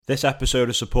This episode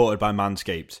is supported by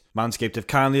Manscaped. Manscaped have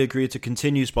kindly agreed to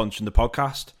continue sponsoring the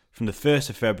podcast from the 1st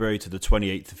of February to the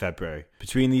 28th of February.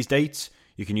 Between these dates,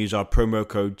 you can use our promo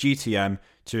code GTM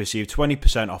to receive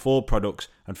 20% off all products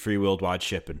and free worldwide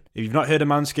shipping. If you've not heard of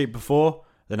Manscaped before,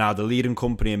 they're now the leading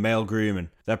company in male grooming.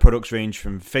 Their products range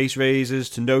from face razors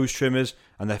to nose trimmers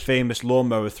and their famous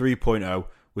Lawnmower 3.0,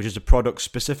 which is a product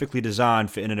specifically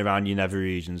designed for in and around your nether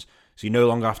regions, so you no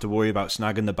longer have to worry about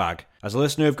snagging the bag. As a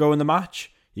listener of Go in the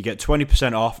Match, you get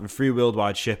 20% off and free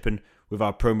worldwide shipping with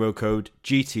our promo code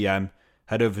GTM.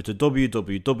 Head over to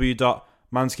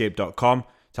www.manscaped.com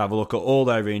to have a look at all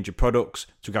their range of products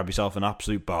to grab yourself an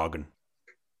absolute bargain.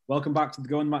 Welcome back to the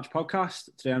Go in the Match podcast.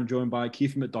 Today I'm joined by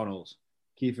Keifer MacDonald.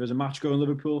 Keifer is a match-going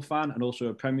Liverpool fan and also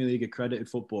a Premier League accredited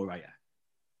football writer.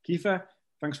 Keifer,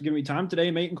 thanks for giving me time today,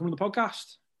 mate, and coming to the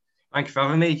podcast. Thank you for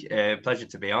having me. Pleasure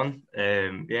to be on.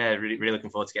 Really looking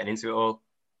forward to getting into it all.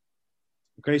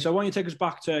 Okay, so I want you to take us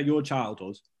back to your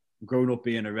childhood, growing up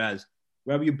being a Res.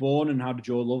 Where were you born and how did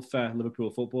your love for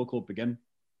Liverpool Football Club begin?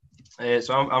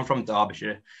 So I'm from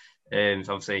Derbyshire, so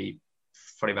obviously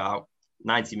probably about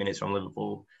 90 minutes from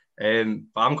Liverpool. But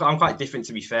I'm quite different,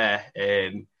 to be fair.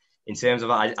 In terms of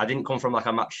I didn't come from like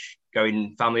a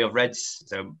match-going family of Reds.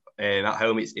 So at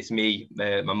home it's me,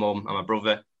 my mum and my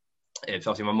brother. So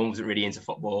obviously my mum wasn't really into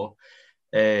football.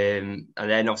 And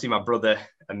then obviously my brother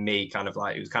and me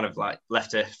it was kind of like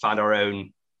left to find our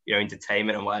own,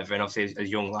 entertainment and whatever. And obviously as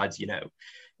young lads,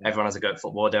 everyone has a go at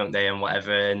football, don't they? And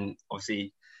whatever. And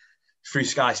obviously through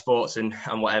Sky Sports and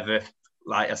whatever,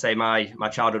 like I say, my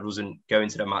childhood wasn't going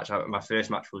to the match. My first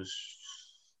match was,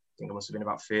 I think I must have been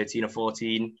about 13 or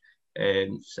 14.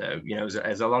 So, it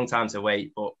was a long time to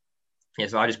wait, but yeah,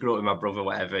 so I just grew up with my brother,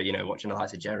 whatever, watching the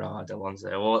likes of Gerrard,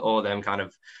 Alonso, all them kind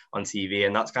of on TV,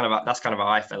 and that's kind of how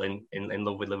I fell in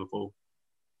love with Liverpool.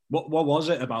 What was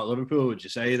it about Liverpool, would you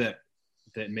say, that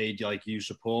made you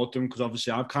support them? Because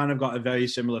obviously I've kind of got a very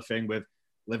similar thing with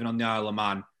living on the Isle of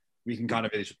Man. We can kind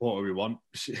of really support who we want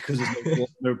because there's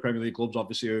no Premier League clubs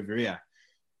obviously over here.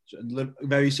 So,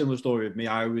 very similar story with me.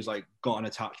 I always got an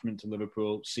attachment to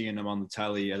Liverpool, seeing them on the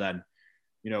telly, and then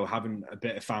having a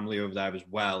bit of family over there as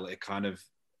well, it kind of,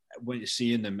 when you're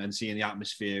seeing them and seeing the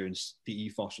atmosphere and the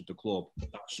ethos of the club, that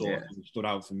sort of stood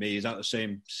out for me. Is that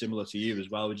similar to you as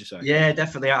well, would you say? Yeah,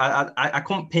 definitely. I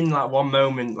couldn't pin one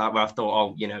moment where I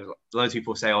thought, loads of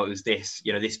people say, it was this,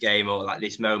 this game or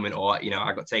this moment or,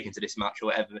 I got taken to this match or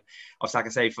whatever. Obviously, like I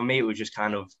say, for me, it was just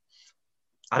kind of,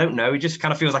 I don't know. It just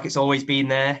kind of feels like it's always been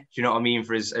there. Do you know what I mean?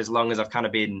 For as long as I've kind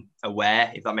of been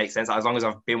aware, if that makes sense. As long as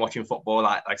I've been watching football,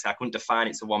 like I said, I couldn't define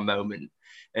it to one moment.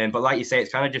 But like you say,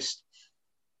 it's kind of just,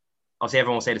 obviously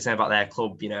everyone will say the same about their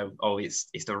club,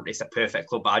 it's a perfect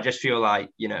club. But I just feel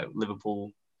like,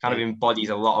 Liverpool kind of embodies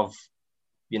a lot of,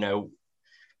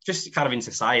 just kind of in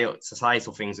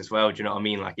societal things as well. Do you know what I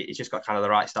mean? Like it's just got kind of the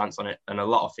right stance on it and a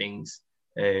lot of things.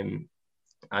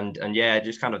 And yeah,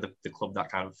 just kind of the club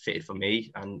that kind of fitted for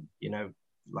me. And,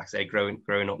 like I say, growing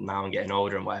up now and getting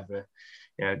older and whatever,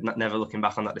 never looking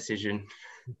back on that decision.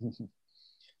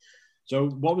 So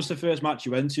what was the first match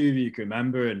you went to, if you can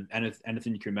remember, and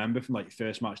anything you can remember from your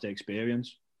first match day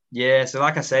experience? Yeah, so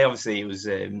like I say, obviously it was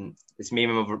it's me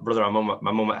and my brother and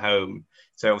my mum at home.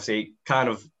 So obviously kind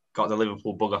of got the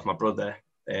Liverpool bug off my brother,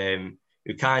 who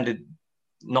kind of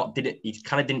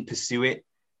didn't pursue it.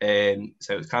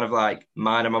 So it was kind of like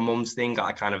mine and my mum's thing.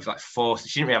 I kind of forced.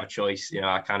 She didn't really have a choice,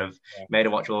 I kind of made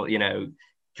her watch all.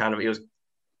 Kind of it was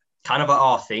kind of like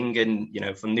our thing. And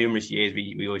for numerous years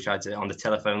we always tried to on the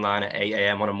telephone line at 8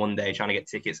 a.m. on a Monday trying to get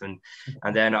tickets, and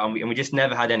then we just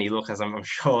never had any luck, as I'm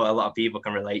sure a lot of people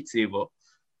can relate to. But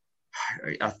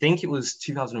I think it was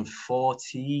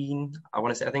 2014. I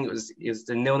want to say I think it was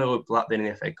the 0-0 with Blackburn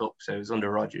in the FA Cup. So it was under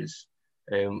Rodgers,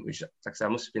 which like I said, I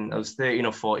was 13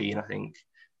 or 14, I think.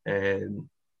 And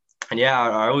yeah,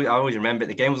 I always remember it.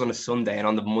 The game was on a Sunday, and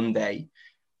on the Monday,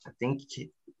 I think it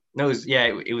was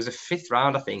a fifth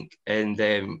round, I think. And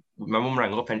my mum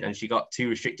rang up and she got 2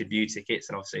 restricted view tickets.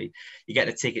 And obviously, you get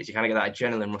the tickets, you kind of get that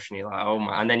adrenaline rush, and you're like, oh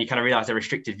my! And then you kind of realize they're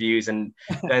restricted views, and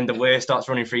then the word starts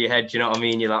running through your head. Do you know what I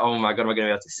mean? You're like, oh my god, am I going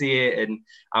to be able to see it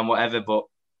and whatever? But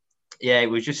yeah,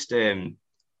 it was just.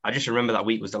 I just remember that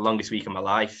week was the longest week of my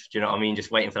life. Do you know what I mean?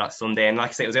 Just waiting for that Sunday. And like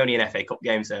I said, it was only an FA Cup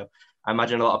game, so I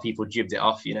imagine a lot of people jibbed it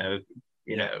off.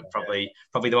 Probably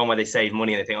the one where they save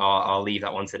money and they think, oh, I'll leave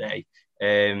that one today.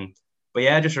 But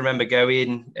yeah, I just remember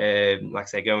going. Like I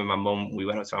said, going with my mum. We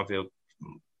went up to Anfield.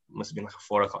 Must have been like a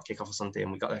 4 o'clock kickoff or something.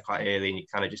 And we got there quite early, and you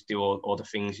kind of just do all the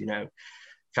things.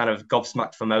 Kind of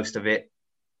gobsmacked for most of it.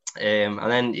 And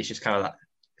then it's just kind of that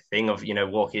thing of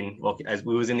walking as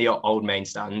we was in the old main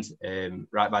stand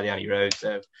right by the Annie Road,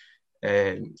 so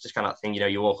It's just kind of that thing,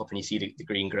 you walk up and you see the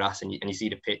green grass and you see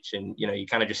the pitch, and you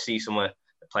kind of just see some of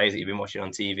the players that you've been watching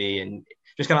on TV, and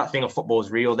just kind of that thing of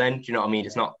football's real. Then, do you know what I mean?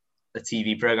 It's not a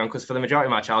TV program, because for the majority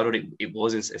of my childhood, it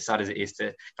was as sad as it is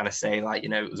to kind of say, like,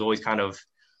 it was always kind of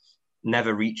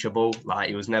never reachable. Like,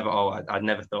 it was never, I've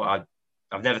never thought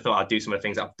I'd do some of the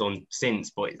things I've done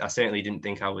since, but I certainly didn't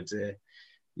think I would,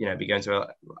 be going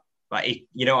to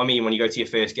you know what I mean? When you go to your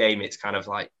first game, it's kind of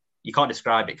like, you can't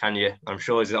describe it, can you? I'm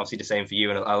sure it's obviously the same for you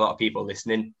and a lot of people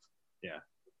listening. Yeah.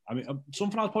 I mean,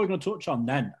 something I was probably going to touch on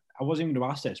then, I wasn't even going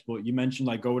to ask this, but you mentioned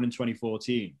like going in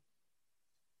 2014.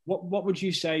 What would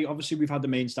you say? Obviously, we've had the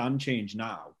main stand change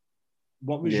now.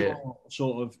 What was your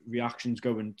sort of reactions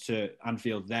going to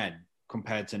Anfield then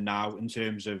compared to now in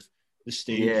terms of the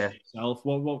stage itself?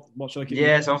 What's like?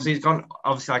 So obviously it's gone.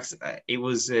 Obviously, like, it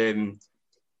was. So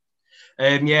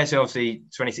obviously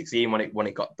 2016 when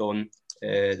it got done,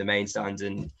 the main stand,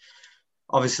 and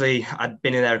obviously I'd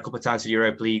been in there a couple of times for the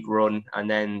Europa League run, and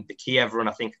then the Kiev run.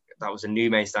 I think that was a new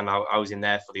main stand. I was in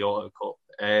there for the Auto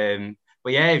Cup.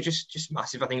 But yeah, it was just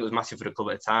massive. I think it was massive for the club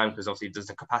at the time, because obviously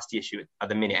there's a capacity issue at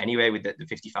the minute anyway with the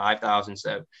 55,000.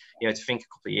 So, to think a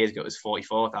couple of years ago it was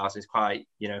 44,000 is quite,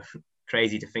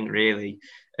 crazy to think, really.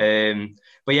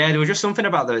 But yeah, there was just something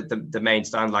about the main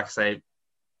stand. Like I say,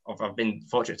 I've been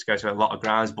fortunate to go to a lot of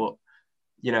grounds, but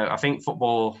I think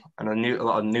football, and a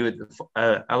lot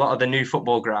of the new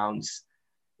football grounds,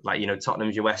 like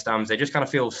Tottenham's, your West Ham's, they just kind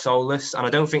of feel soulless. And I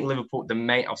don't think Liverpool,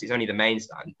 obviously it's only the main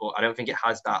stand, but I don't think it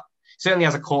has that. Certainly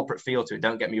has a corporate feel to it.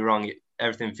 Don't get me wrong.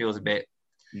 Everything feels a bit,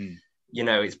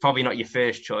 it's probably not your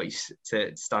first choice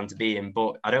to stand to be in,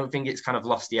 but I don't think it's kind of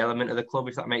lost the element of the club,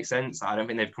 if that makes sense. I don't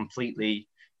think they've completely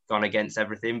gone against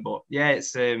everything. But yeah,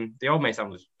 it's the old main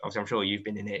stand was, obviously I'm sure you've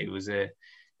been in it. It was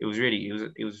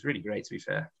really great, to be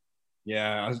fair.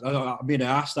 Yeah, I mean,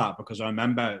 I asked that because I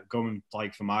remember going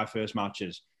like for my first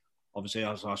matches. Obviously,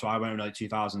 so I went in like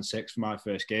 2006 for my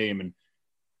first game, and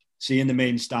seeing the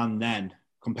main stand then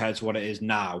compared to what it is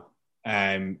now.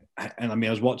 And I mean,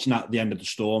 I was watching at the end of the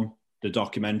storm, the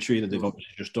documentary that they've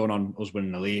obviously just done on us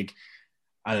winning the league,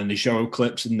 and then they show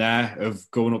clips in there of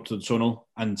going up to the tunnel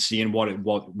and seeing what it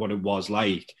was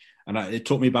like. And it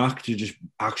took me back to just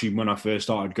actually when I first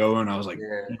started going, I was like,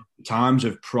 times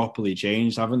have properly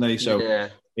changed, haven't they? So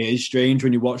it is strange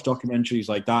when you watch documentaries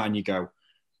like that and you go,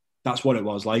 that's what it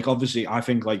was like. Obviously, I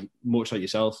think like much like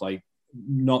yourself, like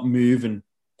not moving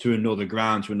to another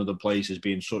ground, to another place has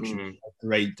been such a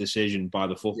great decision by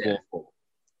the football club.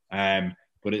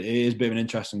 But it is a bit of an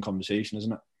interesting conversation,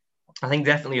 isn't it? I think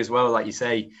definitely as well, like you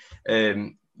say,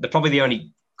 probably the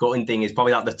only gutting thing is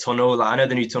probably like the tunnel. Like, I know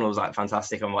the new tunnel's like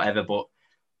fantastic and whatever, but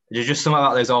there's just something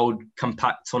about those old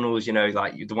compact tunnels,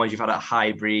 like the ones you've had at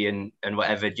Highbury and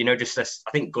whatever. Just this,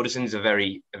 I think Goodison's a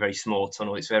very small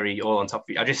tunnel. It's very all on top of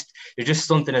you. There's just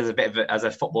something as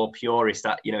a football purist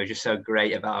that is just so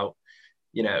great about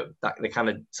that the kind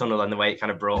of tunnel and the way it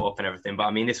kind of brought up and everything. But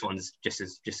I mean, this one's just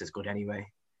as good anyway.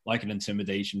 Like an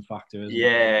intimidation factor, isn't it?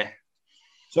 Yeah.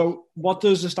 So what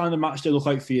does the standard match day look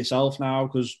like for yourself now?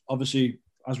 Because obviously,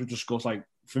 as we discussed, like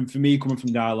for me coming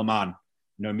from the Isle of Man,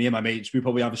 me and my mates, we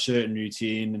probably have a certain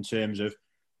routine in terms of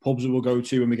pubs that we'll go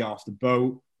to when we get off the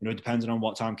boat, depending on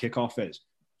what time kickoff is.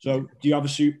 So do you have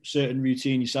a certain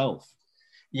routine yourself?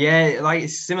 Yeah, like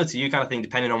it's similar to you kind of thing,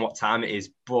 depending on what time it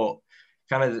is. But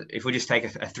kind of, if we just take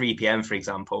a 3 p.m, for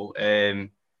example,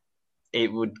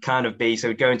 it would kind of be, so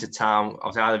we'd go into town.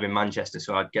 Obviously, I live in Manchester,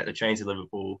 so I'd get the train to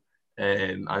Liverpool.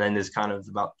 And then there's kind of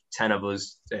about 10 of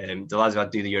us, the lads who I'd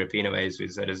do the European aways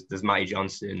with. So there's Matty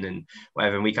Johnson and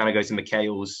whatever. And we kind of go to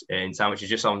McHale's in town, which is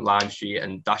just on Lime Street.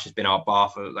 And that's just been our bar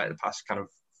for like the past kind of,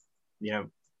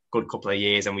 good couple of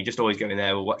years. And we just always go in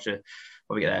there. We'll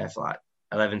probably get there for like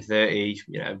 11:30,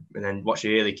 and then watch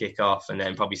the early kickoff, and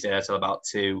then probably stay there till about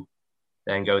 2.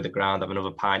 Then go to the ground, have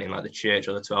another pint in like the church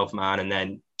or the 12th man, and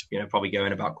then, probably go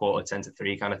in about 2:45 to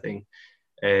 3 kind of thing.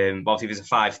 But obviously, if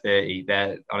it's a 5:30,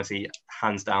 they're honestly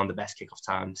hands down the best kickoff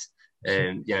times.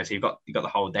 So you've got the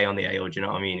whole day on the ale. Do you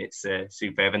know what I mean? It's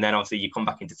superb. And then obviously you come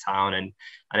back into town and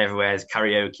everywhere's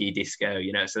karaoke, disco.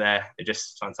 So they're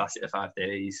just fantastic. The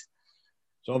 5:30s.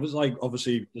 So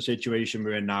obviously the situation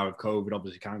we're in now with COVID,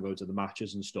 obviously can't go to the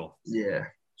matches and stuff. Yeah.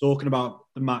 Talking about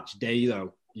the match day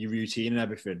though, your routine and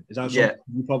everything, is that something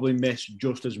you probably miss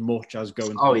just as much as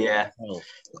going? Oh yeah.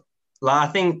 Like,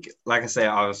 I think, like I say,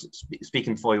 I was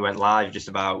speaking before we went live just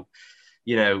about,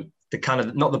 the kind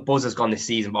of, not the buzz has gone this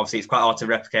season, but obviously it's quite hard to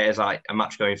replicate as like a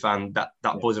match going fan, that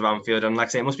buzz around field. And like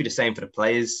I say, it must be the same for the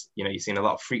players. You've seen a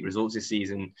lot of freak results this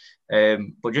season.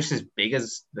 But just as big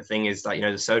as the thing is like,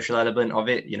 the social element of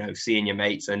it, seeing your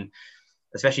mates, and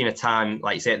especially in a time,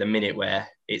 like you say at the minute, where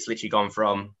it's literally gone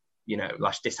from,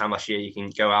 this time last year, you can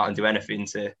go out and do anything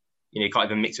to, you can't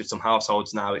even mix with some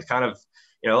households now. It's kind of,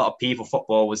 a lot of people,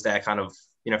 football was their kind of,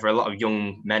 for a lot of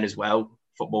young men as well,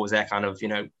 football was their kind of,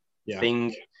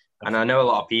 thing. And I know a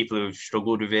lot of people who've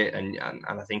struggled with it, and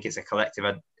I think it's a collective.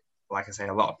 Like I say,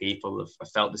 a lot of people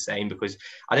have felt the same, because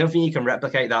I don't think you can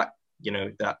replicate that,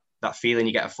 that feeling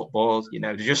you get at football.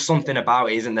 There's just something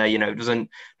about it, isn't there? It doesn't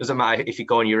matter if you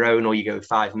go on your own or you go with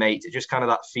 5 mates. It's just kind of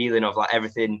that feeling of like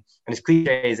everything, and as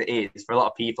cliche as it is, for a lot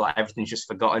of people, like everything's just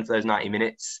forgotten for those 90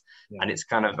 minutes. And it's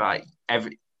kind of like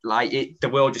the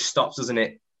world just stops, doesn't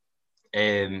it?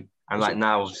 And like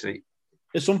now, obviously,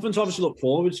 it's something to obviously look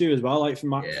forward to as well. Like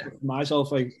for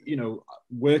myself, like,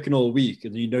 working all week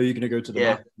and you're going to go to the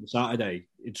match on Saturday.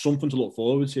 It's something to look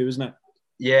forward to, isn't it?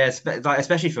 Yeah,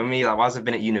 especially for me, like whilst I've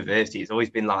been at university, it's always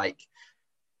been like,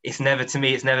 it's never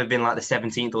been like the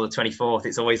 17th or the 24th.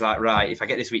 It's always like, right, if I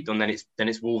get this week done, then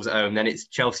it's Wolves at home, then it's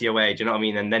Chelsea away. Do you know what I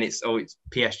mean? And then it's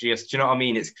PSG. Do you know what I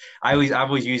mean? I've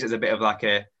always used it as a bit of like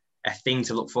a thing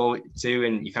to look forward to,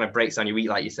 and you kind of breaks down your week,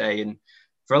 like you say. And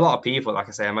for a lot of people, like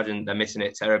I say, I imagine they're missing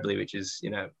it terribly, which is,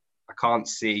 I can't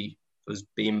see us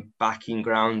being back in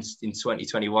grounds in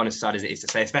 2021, as sad as it is to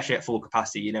say, especially at full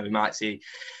capacity. We might see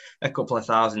a couple of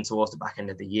thousand towards the back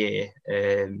end of the year.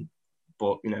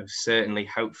 But, certainly,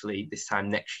 hopefully this time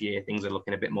next year, things are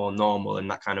looking a bit more normal, and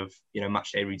that kind of,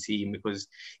 match day routine, because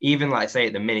even like I say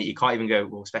at the minute, you can't even go,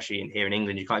 well, especially here in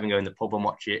England, you can't even go in the pub and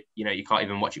watch it. You can't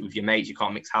even watch it with your mates. You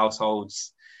can't mix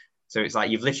households. So it's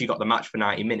like you've literally got the match for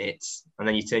 90 minutes and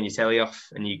then you turn your telly off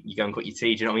and you go and cut your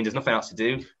tea. Do you know what I mean? There's nothing else to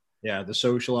do. Yeah, the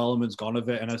social element's gone of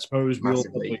it. And I suppose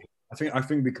I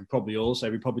think we could probably all say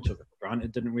we probably took it for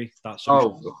granted, didn't we?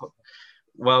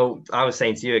 Well, I was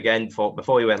saying to you again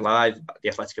before we went live, the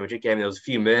Atletico Madrid game, there was a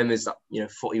few murmurs that,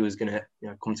 footy was going to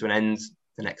come to an end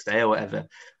the next day or whatever.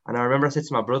 And I remember I said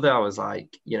to my brother, I was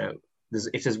like,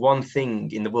 if there's one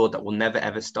thing in the world that will never,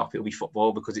 ever stop, it'll be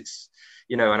football, because it's,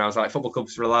 and I was like, football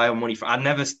clubs rely on money. I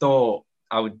never thought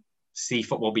I would see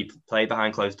football be played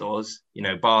behind closed doors,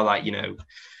 bar like,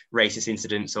 racist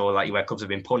incidents or like where clubs have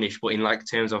been punished. But in like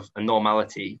terms of a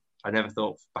normality, I never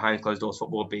thought behind closed doors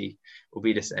football will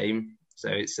be the same. So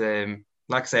it's,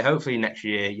 like I say, hopefully next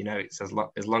year, it's as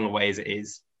long away as it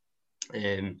is.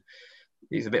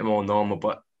 It's a bit more normal,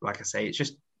 but like I say, it's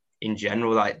just, in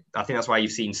general, like I think that's why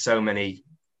you've seen so many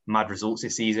mad results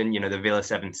this season. The Villa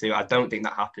 7-2. I don't think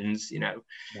that happens. No.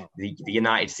 The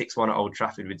United 6-1 at Old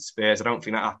Trafford with Spurs. I don't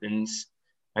think that happens.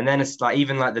 And then it's like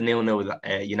even like the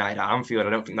 0-0 United at Anfield.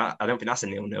 I don't think that's a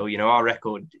 0-0. Our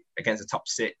record against the top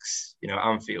 6, at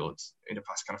Anfield in the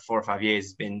past kind of 4 or 5 years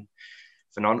has been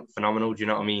phenomenal. Do you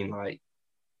know what I mean? Like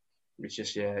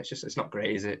it's not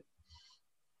great, is it?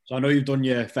 So I know you've done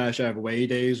your fair share of away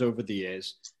days over the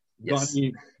years. Got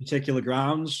any particular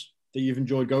grounds that you've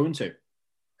enjoyed going to?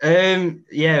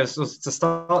 So to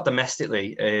start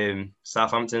domestically,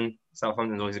 Southampton's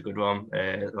always a good one.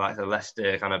 Like the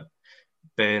Leicester, kind of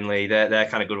Burnley, they're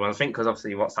kind of good ones. I think because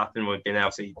obviously what's happened, we've been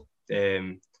obviously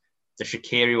the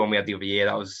Shaqiri one we had the other year.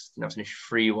 That was an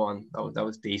 3-1. That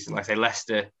was decent. Like I say,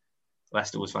 Leicester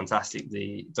was fantastic.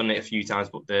 Done it a few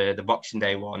times, but the Boxing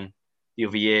Day one, the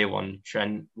other year one,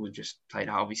 Trent was just played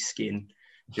out of his skin.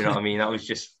 Do you know what I mean? There was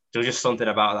just something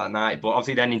about that night. But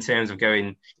obviously then in terms of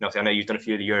going, I know you've done a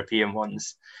few of the European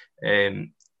ones.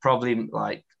 Probably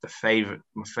like my favourite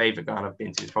ground I've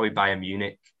been to is probably Bayern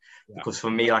Munich. Yeah. Because for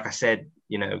me, like I said,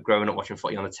 growing up watching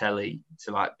footy on the telly,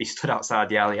 to like be stood outside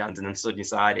the Allianz and then stood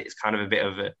inside it, it's kind of a bit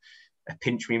of a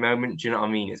pinch me moment. Do you know what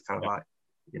I mean? It's kind of like,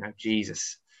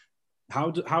 Jesus.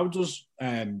 How does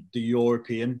the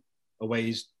European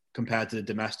aways compare to the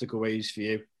domestic aways for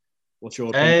you? What's your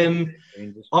opinion?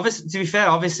 Obviously, to be fair,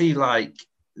 like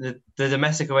the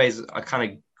domestic aways are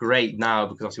kind of great now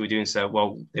because obviously we're doing so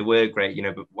well. They were great,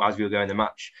 but as we were going the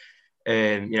match,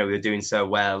 we were doing so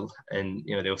well, and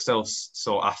they were still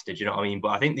sought after. Do you know what I mean? But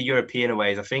I think the European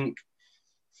aways, I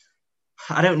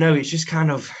don't know. It's just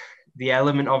kind of the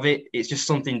element of it. It's just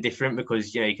something different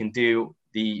because you can do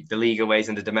the league aways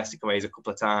and the domestic aways a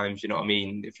couple of times. You know what I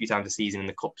mean? A few times a season in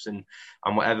the cups and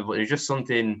whatever. But there's just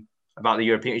something about the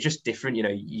European, it's just different.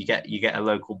 You get a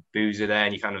local boozer there,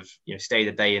 and you kind of stay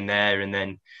the day in there, and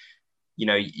then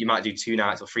you might do 2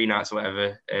 nights or 3 nights or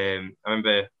whatever. I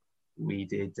remember we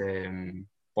did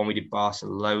when we did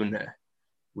Barcelona,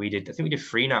 I think we did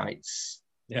 3 nights.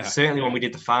 Yeah. Certainly when we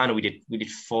did the final, we did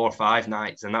 4 or 5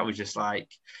 nights, and that was just like,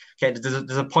 okay,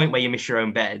 there's a point where you miss your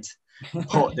own bed.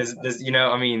 But there's what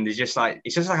I mean, there's just like,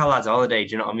 it's just like a lad's holiday.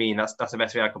 Do you know what I mean? That's the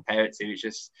best way I compare it to. It's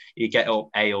just you get up,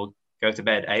 ale, go to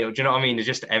bed, ale. Do you know what I mean? There's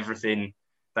just everything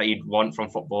that you'd want from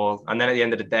football. And then at the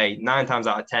end of the day, 9 times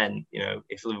out of 10,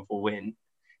 if Liverpool win,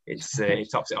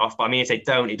 it tops it off. But I mean, if they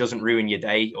don't, it doesn't ruin your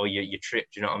day or your trip.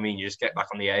 Do you know what I mean? You just get back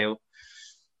on the ale.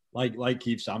 Like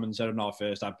Keith Salmon said in our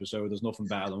first episode, there's nothing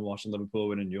better than watching Liverpool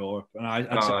win in Europe.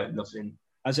 And Nothing.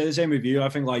 I'd say the same with you. I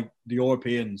think like the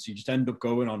Europeans, you just end up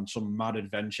going on some mad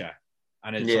adventure,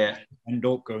 and it's like, you end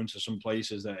up going to some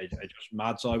places that are just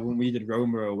mad. So like when we did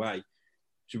Roma away,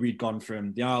 so we'd gone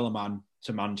from the Isle of Man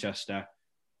to Manchester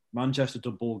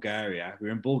to Bulgaria. We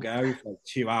were in Bulgaria for like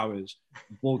 2 hours,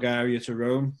 Bulgaria to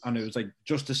Rome, and it was like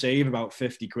just to save about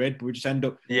 50 quid. But we just end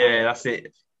up. Yeah, that's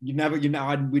it. We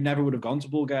never would have gone to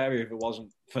Bulgaria if it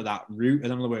wasn't for that route. And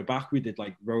then on the way back, we did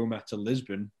like Roma to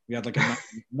Lisbon. We had like a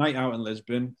night out in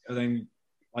Lisbon, and then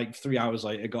like 3 hours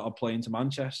later, got a plane to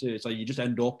Manchester. It's like you just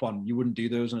end up on. You wouldn't do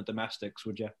those on a domestics,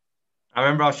 would you? I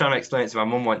remember I was trying to explain it to my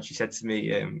mum once. She said to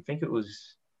me, I think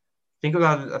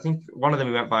one of them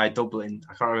we went by Dublin.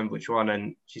 I can't remember which one.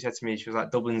 And she said to me, she was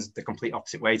like, Dublin's the complete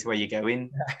opposite way to where you're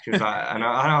going. She was like, and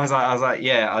I was like,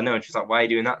 yeah, I know. And she was like, why are you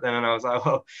doing that then? And I was like,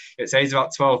 well, it saves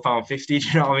about £12.50. Do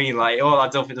you know what I mean? Like, all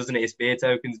adds up, it doesn't, it's beer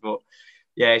tokens. But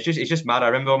yeah, it's just mad. I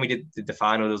remember when we did the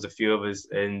final, there was a few of us,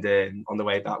 and on the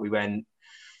way back, we went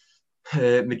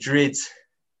Madrid,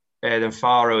 then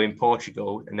Faro in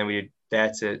Portugal, and then we did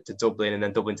there to Dublin, and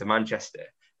then Dublin to Manchester.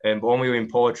 But when we were in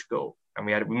Portugal, and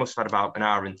we must have had about an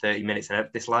hour and 30 minutes. And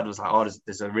this lad was like, oh,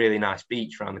 there's a really nice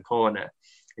beach around the corner.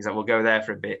 He's like, we'll go there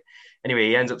for a bit. Anyway,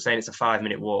 he ends up saying it's a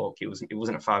 5-minute walk. It wasn't a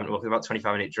 5-minute walk, it was about a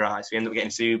 25-minute drive. So we ended up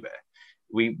getting Uber.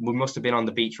 We must have been on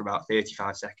the beach for about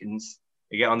 35 seconds.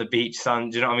 We get on the beach,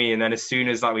 sand, do you know what I mean? And then as soon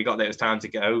as like we got there, it was time to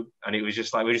go. And it was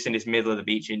just like, we were just in this middle of the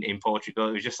beach in Portugal.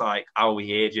 It was just like, how are we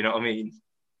here? Do you know what I mean?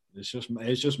 It's just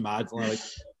mad. Like,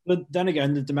 but then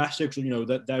again, the domestics, you know,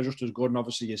 they're just as good. And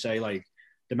obviously you say like,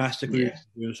 domestically,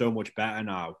 doing so much better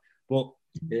now. But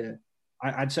yeah,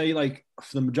 I'd say like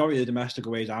for the majority of the domestic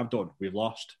aways I've done, we've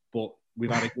lost, but we've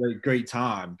had a great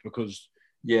time because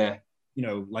you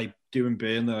know, like doing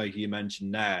Burnley, like you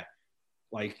mentioned there,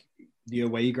 like the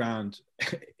away ground,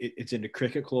 it's in the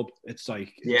cricket club. It's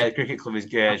like the cricket club is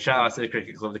good. Shout out to the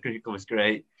cricket club. The cricket club is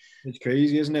great. It's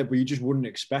crazy, isn't it? But you just wouldn't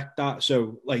expect that.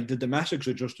 So like the domestics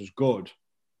are just as good.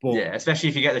 But, yeah, especially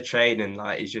if you get the training,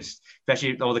 like it's just,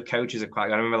 especially all the coaches are quite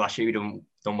good. I remember last year we done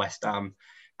West Ham,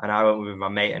 and I went with my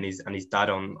mate and his dad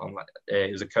on like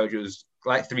it was a coach. It was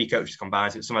like 3 coaches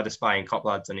combined. So it was some of the Spy and Cop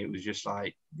lads, and it was just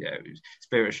like it was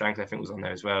Spirit of Strength. I think was on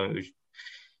there as well. It was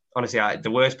honestly the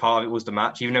worst part of it was the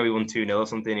match. Even though we won 2-0 or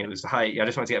something, it was like I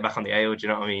just wanted to get back on the ale. Do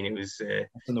you know what I mean? It was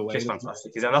just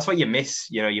fantastic. And that's what you miss.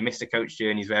 You know, you miss the coach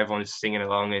journeys where everyone's singing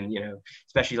along, and you know,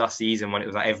 especially last season when it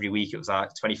was like every week it was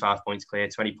like 25 points clear,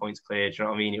 20 points clear. Do you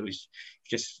know what I mean? It was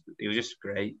just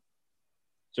great.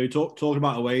 So you talking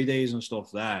about away days and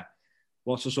stuff there.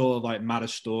 What's the sort of like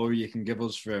maddest story you can give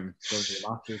us from those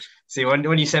matches? See,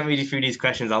 when you sent me through these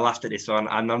questions, I laughed at this one,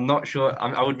 and I'm not sure.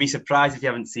 I would be surprised if you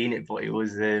haven't seen it, but it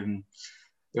was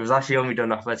actually only done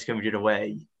Atletico Madrid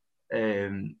away,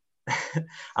 and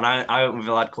I went with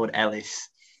a lad called Ellis,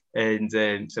 and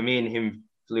so me and him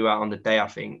flew out on the day, I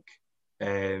think.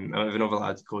 I went with another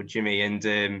lad called Jimmy,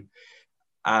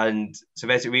 and so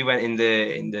basically we went in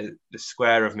the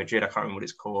square of Madrid. I can't remember what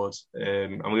it's called.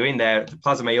 And we were in there, the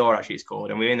Plaza Mayor actually it's called,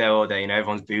 and we were in there all day, you know,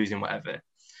 everyone's boozing, whatever.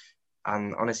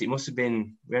 And honestly,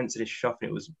 we went to this shop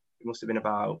and it must have been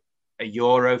about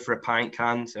 €1 for a pint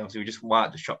can. So obviously we just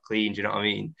wiped the shop clean, do you know what I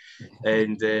mean?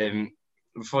 And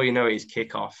before you know it, it's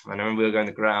kick-off. And I remember we were going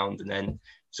to the ground, and then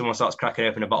someone starts cracking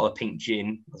open a bottle of pink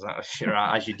gin. I was like, oh, shit,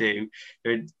 right, as you do.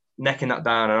 They're necking that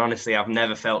down, and honestly, I've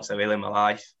never felt so ill in my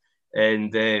life.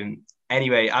 And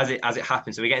anyway, as it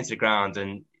happened, so we get into the ground,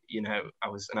 and you know, I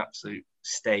was an absolute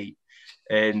state.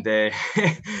 And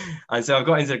and so I've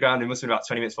got into the ground. It must have been about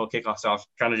 20 minutes before kickoff. So I've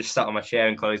kind of just sat on my chair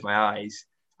and closed my eyes.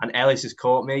 And Ellis has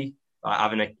caught me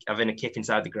like having a kick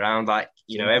inside the ground. Like,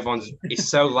 you know, it's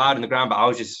so loud in the ground, but I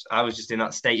was just in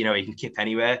that state, you know, you can kip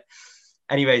anywhere.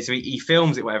 Anyway, so he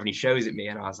films it, whatever, and he shows it me,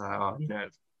 and I was like, oh, you know,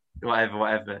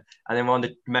 whatever. And then we're on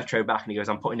the metro back, and he goes,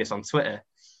 I'm putting this on Twitter.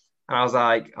 And I was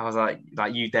like,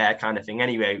 you there kind of thing.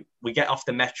 Anyway, we get off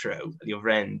the metro at the other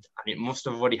end, and it must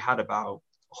have already had about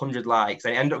 100 likes.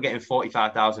 And it ended up getting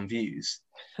 45,000 views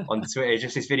on Twitter.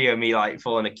 Just this video of me like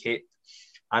falling a kip.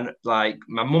 And like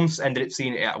my mum's ended up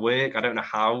seeing it at work. I don't know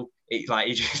how.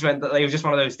 It just went. It was just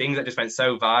one of those things that just went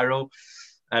so viral.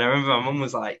 And I remember my mum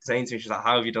was like saying to me, she's like,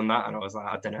 "How have you done that?" And I was like,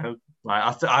 "I don't know." Like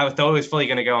I thought it was fully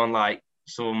going to go on like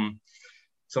some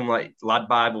like lad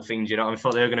Bible things, you know. I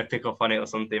thought they were going to pick up on it or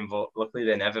something, but luckily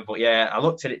they never. But yeah, I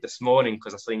looked at it this morning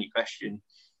because I saw your question.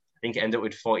 I think it ended up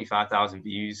with 45,000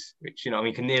 views, which, you know, I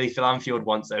mean, can nearly fill Anfield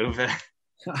once over.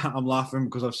 I'm laughing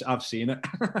because I've seen it.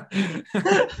 I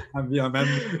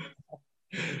remember.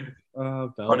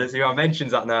 Honestly, our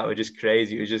mentions that now are just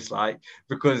crazy. It was just like,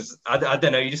 because I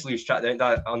don't know, you just lose track.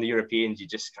 On the Europeans, you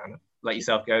just kind of let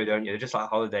yourself go, don't you? They're just like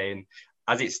holiday. And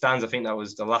as it stands, I think that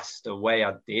was the last away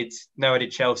I did. No, I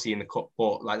did Chelsea in the cup,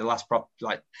 but like the last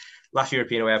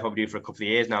European away I probably do for a couple of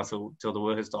years now till the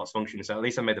world starts functioning. So at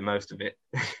least I made the most of it.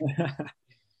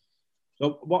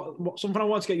 So what something I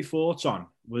wanted to get your thoughts on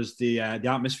was the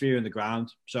atmosphere in the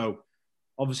ground. So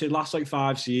obviously the last like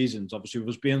 5 seasons, obviously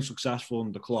was being successful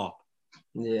in the Klopp.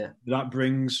 Yeah. That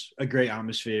brings a great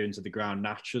atmosphere into the ground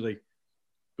naturally.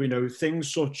 But,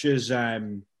 things such as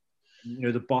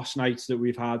the boss nights that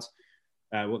we've had,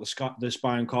 what the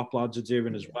Spy and Cop lads are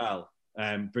doing as well,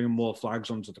 bringing more flags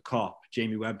onto the Cop,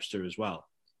 Jamie Webster as well.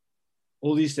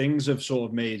 All these things have sort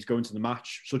of made going to the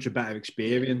match such a better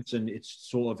experience, and it's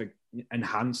sort of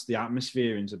enhanced the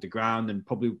atmosphere into the ground and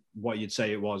probably what you'd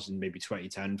say it was in maybe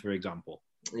 2010, for example.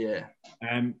 Yeah.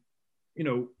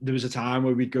 There was a time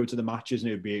where we'd go to the matches and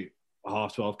it would be a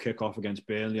 12:30 kickoff against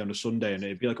Burnley on a Sunday and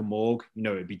it'd be like a morgue,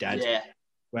 it'd be dead. Yeah.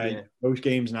 Where most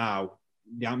games now,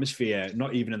 the atmosphere,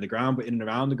 not even in the ground, but in and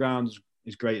around the ground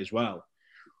is great as well.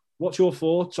 What's your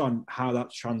thoughts on how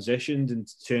that's transitioned in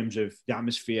terms of the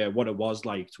atmosphere, what it was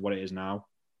like to what it is now?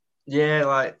 Yeah,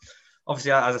 like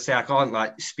obviously, as I say, I can't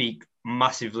like speak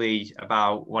massively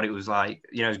about what it was like,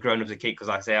 as growing up as a kid, because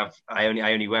like I say, I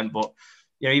only went, but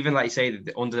even like you say,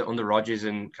 under Rodgers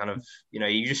and kind of,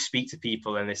 you just speak to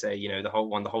people and they say, the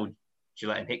whole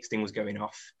Gillette and Hicks thing was going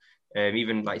off.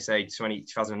 Even like you say,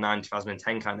 2009,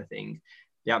 2010 kind of thing.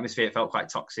 The atmosphere felt quite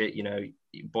toxic,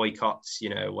 boycotts,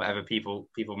 whatever people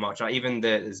march out. Even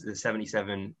the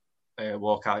 77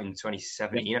 walkout in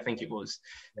 2017, I think it was.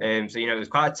 So, it was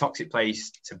quite a toxic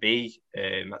place to be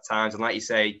at times. And like you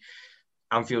say,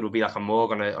 Anfield will be like a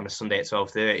morgue on a Sunday at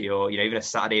 12:30, or even a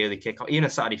Saturday early kickoff, even a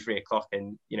Saturday 3:00,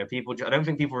 and people. I don't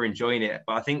think people were enjoying it,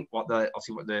 but I think what the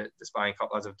Spy and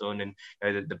Cop lads have done, and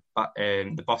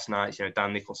the boss nights,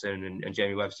 Dan Nicholson and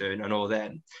Jamie Webster and all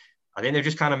them, I think they've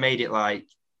just kind of made it like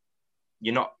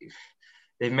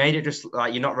they've made it just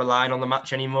like you're not relying on the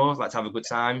match anymore, like to have a good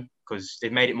time, because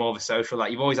they've made it more of a social.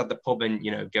 Like you've always had the pub and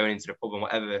going into the pub and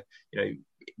whatever,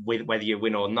 with whether you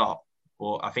win or not.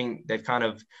 But I think they've kind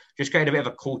of just created a bit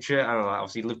of a culture, and like,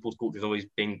 obviously Liverpool's culture has always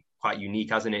been quite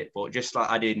unique, hasn't it? But just like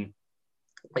adding,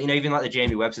 even like the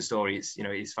Jamie Webster story,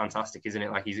 it's fantastic, isn't it?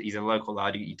 Like he's a local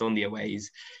lad, he's done the aways,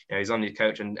 he's on the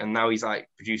coach, and now he's like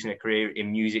producing a career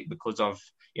in music because of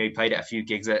he played at a few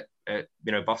gigs at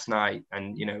Boss Night,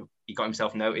 and he got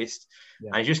himself noticed,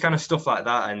 and it's just kind of stuff like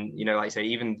that, and like I say,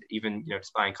 even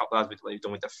Spy and Cop lads with what they've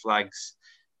done with the flags.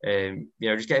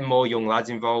 Just getting more young lads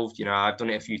involved. I've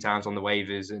done it a few times on the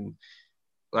waivers, and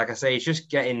like I say, it's just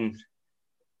getting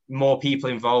more people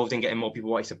involved and getting more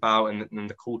people what it's about and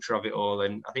the culture of it all.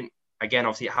 And I think again,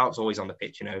 obviously, it helps always on the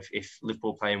pitch. If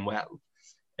Liverpool playing well,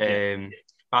 but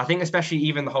I think especially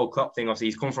even the whole Klopp thing. Obviously,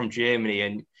 he's come from Germany,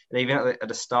 and even at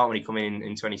the start when he come in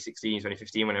 2016,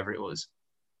 2015, whenever it was,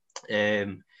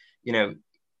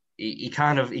 He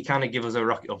kind of give us a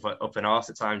rocket up an arse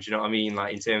at times, you know what I mean?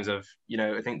 Like in terms of,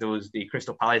 I think there was the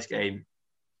Crystal Palace game.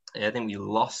 I think we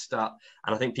lost that,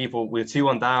 and I think we were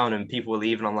 2-1 down, and people were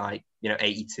leaving on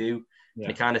 82. Yeah.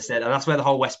 And it kind of said, and that's where the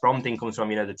whole West Brom thing comes from,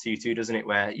 the 2-2, doesn't it?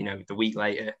 Where the week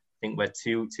later, I think we're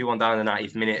 2-1 down in the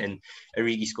 90th minute, and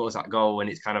Origi scores that goal, and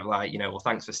it's kind of like, well,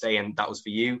 thanks for staying, that was for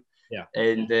you. Yeah.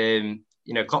 And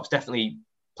Klopp's definitely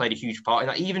played a huge part in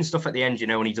that. Even stuff at the end,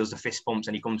 when he does the fist pumps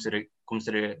and he comes to the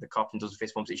Cop and does the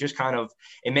fist pumps, it's just kind of,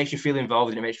 it makes you feel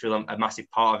involved and it makes you feel a massive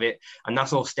part of it. And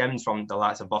that's all stems from the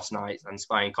likes of Boss Night and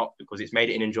Spy and Cop, because it's made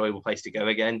it an enjoyable place to go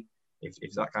again,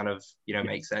 if that kind of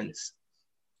makes sense.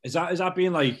 Is that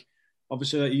being like,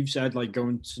 obviously like you've said, like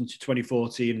going into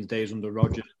 2014, the days under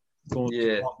Rodgers, going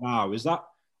to now, is that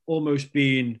almost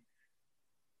being,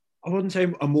 I wouldn't say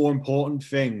a more important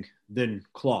thing than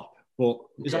Klopp? But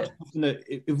is that something that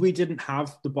if we didn't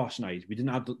have the Boss Night, we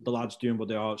didn't have the lads doing what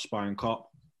they are at Spy and Cop,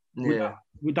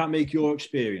 would that make your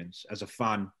experience as a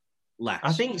fan less?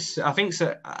 I think so. I think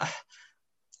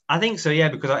so, yeah,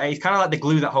 because it's kind of like the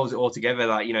glue that holds it all together.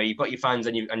 Like, you've got your fans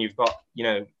and you've got,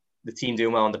 the team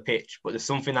doing well on the pitch, but there's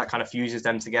something that kind of fuses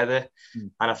them together.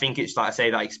 And I think it's, like I say,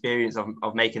 that experience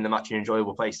of making the match an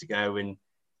enjoyable place to go. And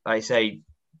like I say,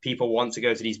 people want to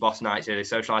go to these Boss Nights, they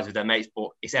socialise with their mates, but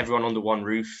it's everyone under one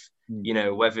roof.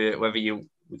 Whether we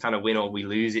kind of win or we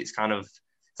lose, it's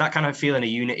that kind of feeling of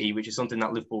unity, which is something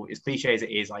that Liverpool, as cliche as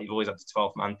it is, like you've always had the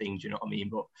 12th man thing, do you know what I mean?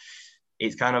 But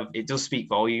it's it does speak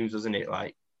volumes, doesn't it?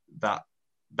 Like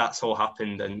that's all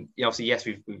happened, and obviously, yes,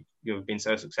 we've been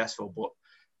so successful, but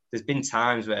there's been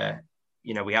times where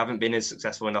we haven't been as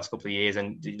successful in the last couple of years,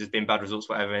 and there's been bad results,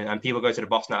 whatever. And people go to the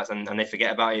boss nights and they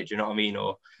forget about it. Do you know what I mean?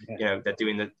 Or they're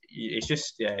doing it's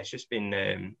just been.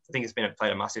 I think it's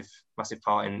played a massive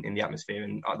part in the atmosphere,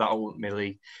 and that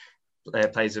ultimately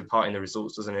plays a part in the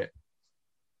results, doesn't it?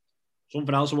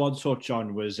 Something else I wanted to touch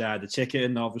on was the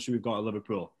ticketing. Obviously, we've got a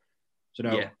Liverpool. So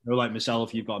like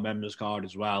myself, you've got a members card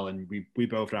as well, and we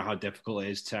both know how difficult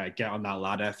it is to get on that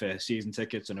ladder for season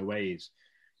tickets and aways.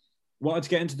 Wanted to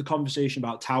get into the conversation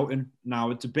about touting.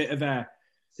 Now, it's a bit of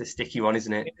it's a sticky one,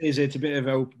 isn't it? It is. It's a bit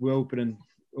of we're opening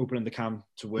the can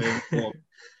to win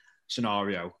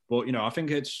scenario. But, I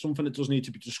think it's something that does need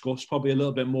to be discussed probably a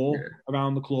little bit more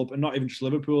around the club, and not even just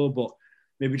Liverpool, but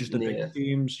maybe just the big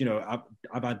teams.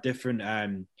 I've had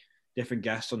different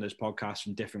guests on this podcast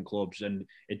from different clubs, and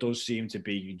it does seem to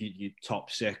be your top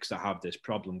 6 that have this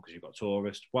problem because you've got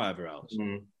tourists, whatever else.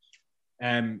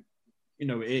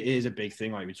 It is a big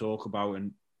thing like we talk about.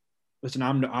 And listen,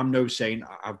 I'm no saint.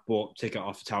 I've bought ticket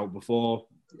off the tout before,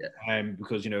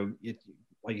 because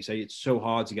like you say, it's so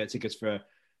hard to get tickets for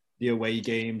the away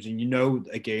games, and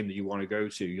a game that you want to go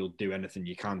to, you'll do anything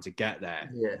you can to get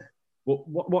there. Yeah.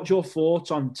 What's your thoughts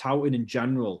on touting in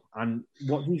general, and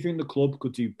what do you think the club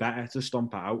could do better to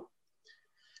stomp it out?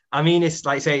 I mean, it's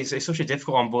like I say, it's such a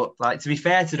difficult one, but like, to be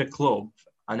fair to the club,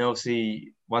 I know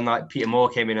obviously when like Peter Moore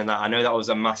came in and that, I know that was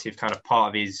a massive kind of part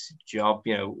of his job,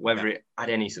 whether it had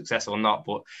any success or not,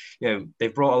 but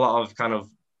they've brought a lot of kind of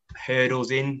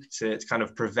hurdles in to kind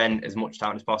of prevent as much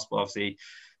touting as possible. Obviously,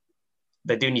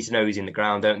 they do need to know who's in the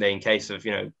ground, don't they? In case of,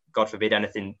 God forbid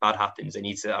anything bad happens, they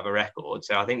need to have a record.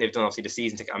 So I think they've done obviously the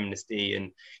season ticket amnesty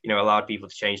and, allowed people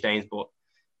to change names. But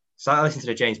so I listened to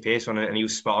the James Pearce one, and he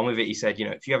was spot on with it. He said,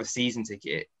 if you have a season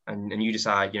ticket and you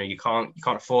decide, you can't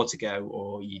afford to go,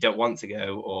 or you don't want to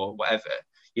go, or whatever,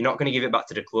 you're not going to give it back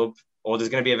to the club, or there's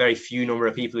going to be a very few number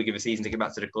of people who give a season ticket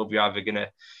back to the club. You're either going to,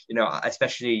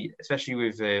 especially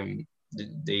with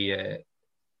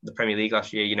the Premier League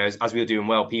last year, as we were doing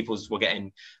well, people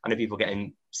getting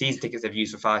season tickets they've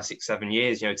used for 5, 6, 7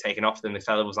 years, taken off them. The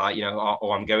fella was like,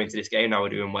 I'm going to this game now, we're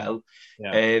doing well.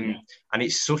 And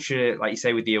it's such a, like you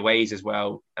say, with the aways as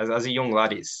well, as a young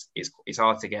lad, it's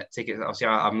hard to get tickets. Obviously,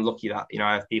 I'm lucky that,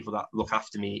 I have people that look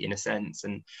after me in a sense,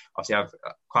 and obviously I have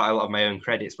quite a lot of my own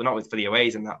credits, but not for the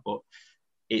aways and that, but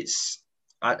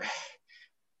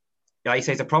like you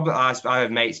say, it's a problem. I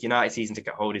have mates, United season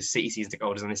ticket holders, City season ticket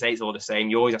holders, and they say it's all the same.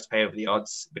 You always have to pay over the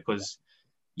odds because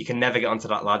you can never get onto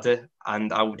that ladder.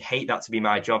 And I would hate that to be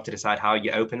my job, to decide how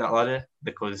you open that ladder,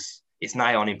 because it's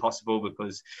nigh on impossible,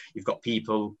 because you've got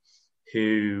people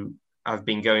who have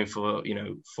been going for,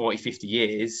 40, 50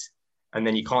 years. And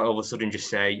then you can't all of a sudden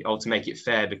just say, to make it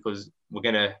fair, because we're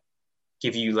going to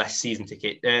give you less season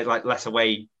ticket, less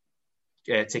away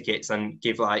tickets, and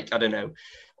give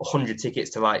 100 tickets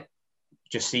to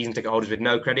just season ticket holders with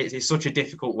no credits. It's such a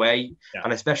difficult way.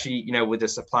 And especially, with the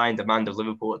supply and demand of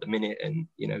Liverpool at the minute, and,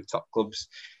 top clubs,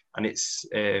 and it's,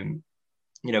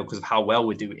 because of how well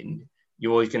we're doing,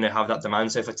 you're always going to have that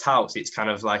demand. So for touts, it's kind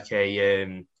of like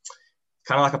a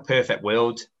perfect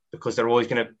world, because they're always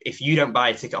going to, if you don't buy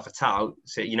a ticket off a tout,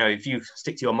 so, if you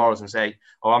stick to your morals and say,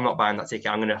 I'm not buying that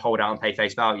ticket, I'm going to hold out and pay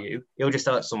face value, he'll just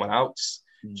sell it to someone else.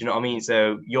 Do you know what I mean?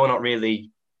 So you're not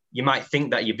really, you might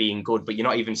think that you're being good, but you're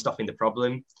not even stopping the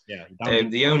problem. The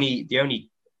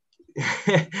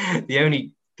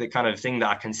kind of thing that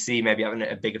I can see maybe having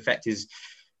a big effect is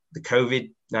the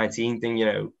COVID-19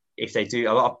 thing. If they do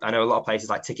I know a lot of places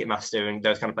like Ticketmaster and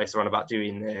those kind of places are on about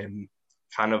doing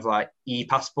kind of like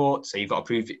e-passport. So you've got to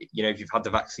prove, if you've had the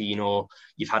vaccine or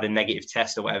you've had a negative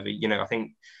test or whatever. I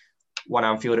think when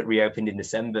Anfield it reopened in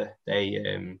December,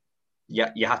 they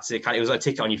you had to it was like a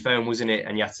ticket on your phone, wasn't it?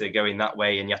 And you had to go in that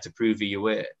way, and you had to prove who you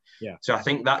were. So I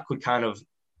think that could kind of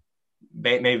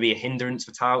maybe be a hindrance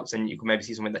for touts, and you could maybe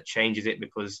see something that changes it,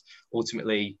 because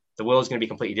ultimately the world's going to be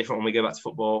completely different when we go back to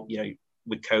football.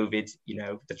 With COVID,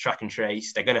 the track and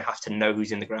trace, they're going to have to know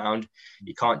who's in the ground.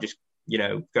 You can't just,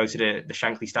 go to the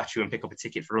Shankly statue and pick up a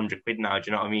ticket for £100 now. Do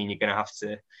you know what I mean? You're going to have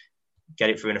to get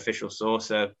it through an official source.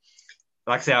 So,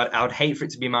 like I say, I would hate for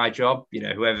it to be my job.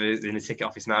 Whoever is in the ticket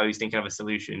office now who's thinking of a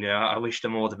solution, I wish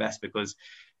them all the best, because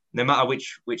no matter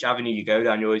which avenue you go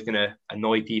down, you're always going to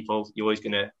annoy people. You're always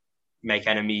going to make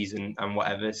enemies and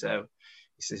whatever. So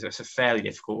it's a fairly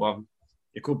difficult one.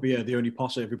 It could be the only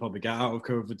positive we probably get out of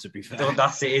COVID, to be fair.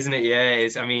 That's it, isn't it?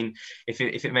 Yeah. I mean, if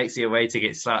it makes the away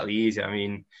ticket slightly easier, I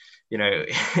mean,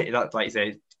 that's, like you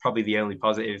say, probably the only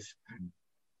positive.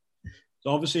 So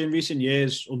obviously in recent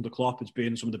years under Klopp, it's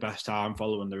been some of the best time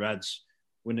following the Reds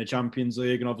win the Champions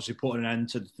League, and obviously putting an end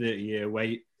to the 30-year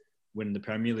wait, winning the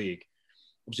Premier League.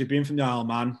 Obviously being from the Isle of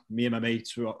Man, me and my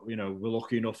mates were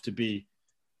lucky enough to be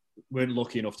weren't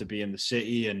lucky enough to be in the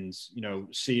city, and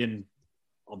seeing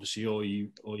obviously all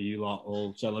you lot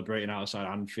all celebrating outside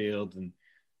Anfield and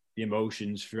the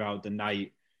emotions throughout the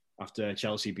night after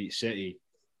Chelsea beat City.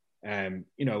 I've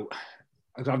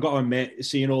got to admit,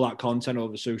 seeing all that content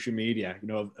over social media,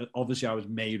 obviously I was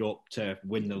made up to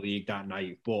win the league that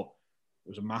night, but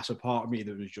there was a massive part of me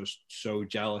that was just so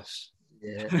jealous.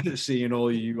 Yeah. Seeing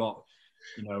all you lot,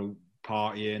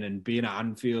 partying and being at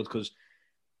Anfield, because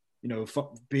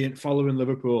following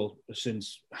Liverpool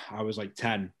since I was like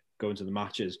 10, going to the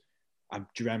matches,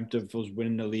 I've dreamt of us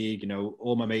winning the league.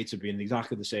 All my mates have been in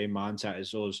exactly the same mindset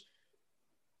as us,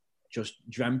 just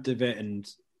dreamt of it.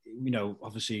 And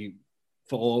obviously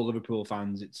for all Liverpool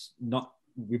fans,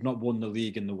 we've not won the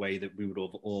league in the way that we would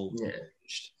have all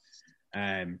wished.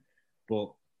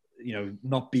 But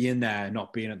not being there,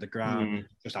 not being at the ground,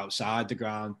 just outside the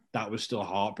ground, that was still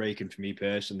heartbreaking for me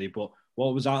personally. But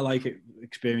what was that like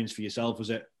experience for yourself? Was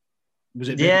it?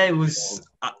 Yeah, it was.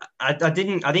 I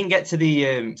didn't get to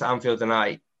the to Anfield the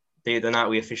night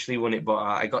we officially won it, but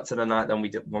I got to the night when we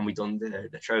done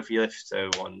the trophy lift. So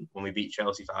when we beat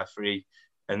Chelsea 5-3,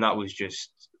 and that was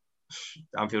just,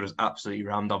 Anfield was absolutely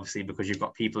rammed, obviously, because you've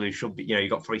got people who should be, you've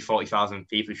got probably 40,000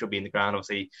 people who should be in the ground.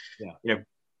 Obviously,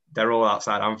 they're all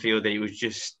outside Anfield. It was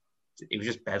just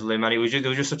bedlam, and it was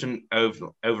just such an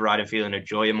overriding feeling of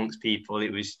joy amongst people.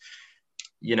 It was,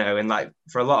 and like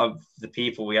for a lot of the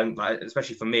people, we hadn't, like,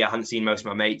 especially for me, I hadn't seen most of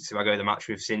my mates who I go to the match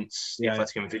with since the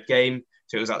Atletico Madrid game.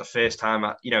 So it was like the first time,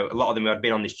 a lot of them I'd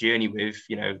been on this journey with,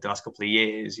 the last couple of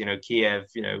years, Kiev,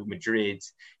 Madrid,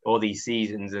 all these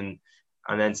seasons, and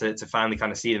then to finally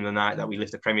kind of see them the night that we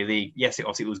lift the Premier League. Yes, it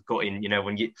was gutting,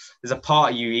 when there's a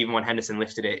part of you, even when Henderson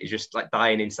lifted it, is just like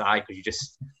dying inside,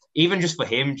 because even just for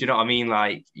him, do you know what I mean?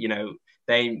 Like,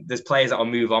 there's players that will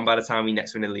move on by the time we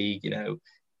next win the league,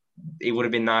 it would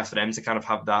have been nice for them to kind of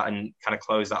have that and kind of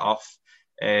close that off.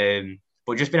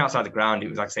 But just being outside the ground, it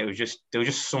was, like I say, there was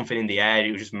just something in the air.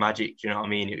 It was just magic. Do you know what I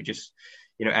mean? It was just,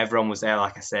 everyone was there,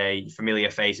 like I say,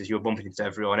 familiar faces. You were bumping into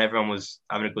everyone. Everyone was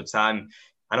having a good time.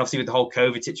 And obviously with the whole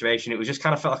COVID situation, it was just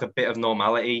kind of felt like a bit of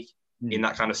normality in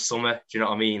that kind of summer. Do you know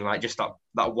what I mean? Like just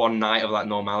that one night of like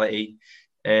normality.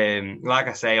 Like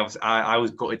I say, I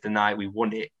was gutted the night we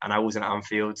won it, and I wasn't at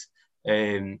Anfield.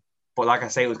 But like I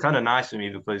say, it was kind of nice for me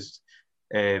because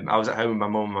I was at home with my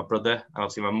mum and my brother. And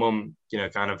obviously my mum,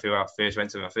 kind of who I first went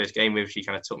to my first game with, she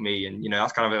kind of took me. And,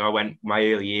 that's kind of who I went my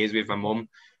early years with, my mum.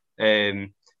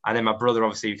 And then my brother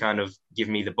obviously kind of gave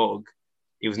me the bug.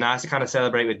 It was nice to kind of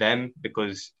celebrate with them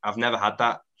because I've never had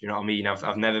that. Do you know what I mean?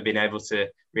 I've never been able to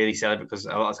really celebrate because a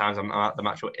lot of times I'm at the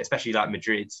match, especially like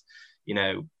Madrid,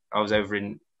 I was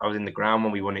in the ground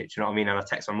when we won it. Do you know what I mean? And I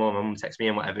text my mum texted me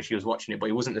and whatever. She was watching it, but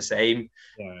it wasn't the same.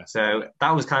 Yeah. So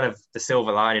that was kind of the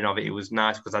silver lining of it. It was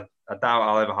nice because I doubt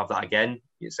I'll ever have that again.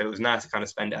 So it was nice to kind of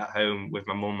spend it at home with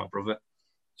my mum and my brother.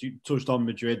 You touched on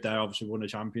Madrid there, obviously won the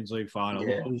Champions League final.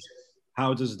 Yeah.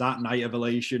 How does that night of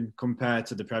elation compare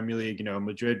to the Premier League?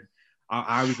 Madrid,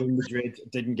 I was in Madrid,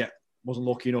 wasn't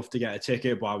lucky enough to get a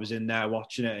ticket, but I was in there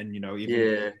watching it, and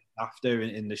even after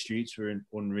in the streets were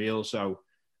unreal. So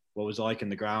what was it like in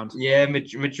the ground? Yeah,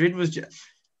 Madrid was just,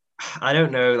 I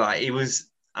don't know, like it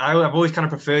was, I've always kind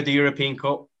of preferred the European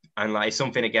Cup, and like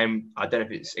something, again, I don't know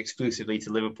if it's exclusively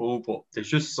to Liverpool, but there's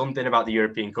just something about the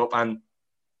European Cup. And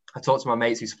I talk to my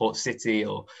mates who support City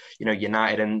or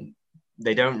United, and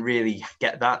they don't really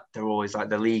get that. They're always like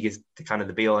the league is the kind of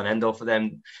the be all and end all for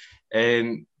them.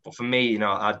 But for me,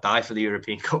 I'd die for the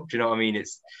European Cup. Do you know what I mean?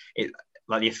 It's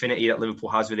like the affinity that Liverpool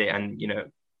has with it, and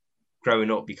growing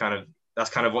up,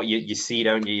 that's kind of what you see,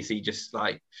 don't you? You see just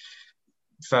like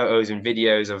photos and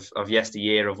videos of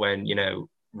yesteryear of when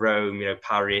Rome,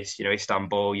 Paris,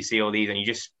 Istanbul. You see all these, and you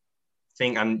just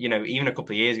think, and even a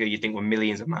couple of years ago, you think we're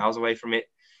millions of miles away from it.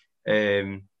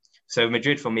 So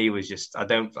Madrid for me was just, I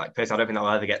don't think I'll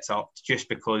ever get topped, just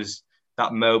because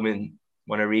that moment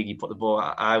when Origi put the ball,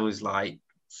 I was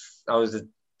the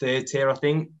third tier, I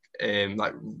think,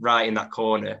 like right in that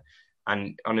corner.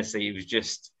 And honestly, it was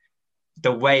just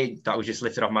the weight that was just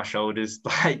lifted off my shoulders.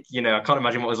 Like, I can't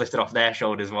imagine what was lifted off their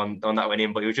shoulders on that went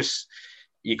in, but it was just,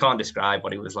 you can't describe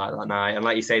what it was like that night. And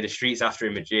like you say, the streets after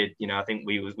in Madrid, I think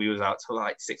we was out till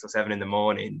like 6 or 7 in the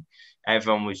morning.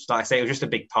 Everyone was, like I say, it was just a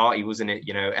big party, wasn't it?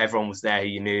 Everyone was there who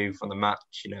you knew from the match,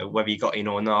 whether you got in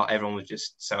or not. Everyone was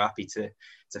just so happy to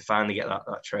finally get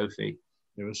that trophy.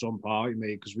 There was some party,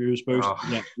 mate, because we were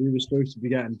supposed to be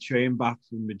getting train back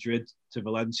from Madrid to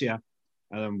Valencia,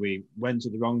 and then we went to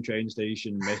the wrong train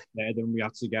station, missed there, then we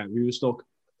were stuck.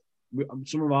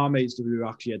 Some of our mates that we were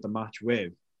actually at the match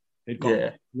with, had got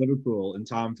to Liverpool in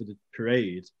time for the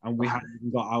parade, and we hadn't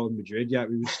even got out of Madrid yet.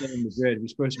 We were still in Madrid. We were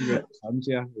supposed to be going to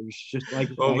Valencia. It was just like...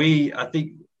 Well, I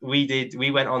think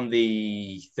we went on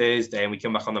the Thursday and we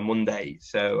came back on the Monday.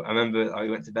 So I remember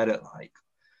we went to bed at like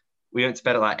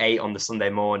 8 on the Sunday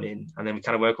morning, and then we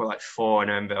kind of woke up at like 4.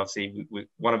 And I remember obviously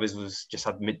one of us was just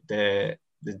had the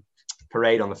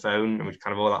parade on the phone, and we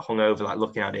kind of all like hung over like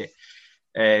looking at it.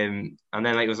 And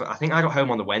then like I think I got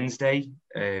home on the Wednesday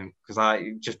because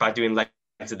I just by doing legs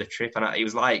of the trip, and it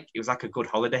was like a good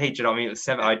holiday. Do you know what I mean? It was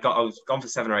I was gone for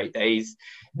 7 or 8 days,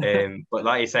 but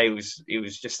like you say, it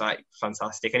was just like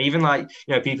fantastic. And even like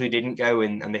people who didn't go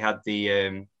and they had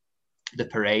the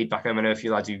parade back home. I know a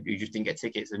few lads who just didn't get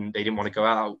tickets and they didn't want to go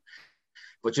out,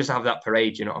 but just have that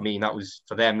parade. You know what I mean? That was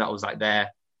for them. That was like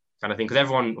their kind of thing, because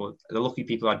everyone, the lucky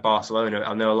people had Barcelona.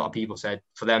 I know a lot of people said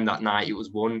for them that night it was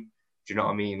won. Do you know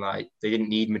what I mean? Like they didn't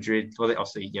need Madrid. Well,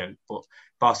 obviously, but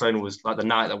Barcelona was like the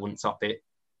night that wouldn't top it.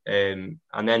 And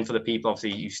then for the people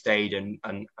obviously who stayed and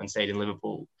stayed in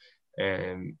Liverpool,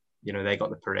 they got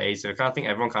the parade. So I kind of think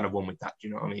everyone kind of won with that. Do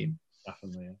you know what I mean?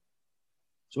 Definitely. Yeah.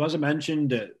 So as I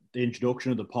mentioned at the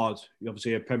introduction of the pod, you're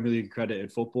obviously a Premier League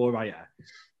accredited football writer.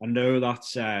 I know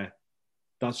that's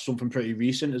something pretty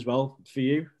recent as well for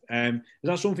you. Is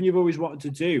that something you've always wanted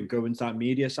to do, go into that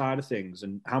media side of things,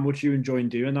 and how much you enjoying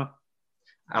doing that?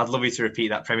 I'd love you to repeat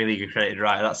that Premier League accredited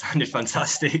writer. That sounded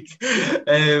fantastic.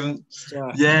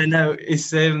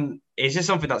 It's just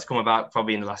something that's come about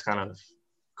probably in the last kind of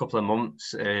couple of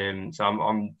months. So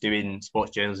I'm doing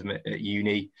sports journalism at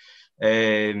uni.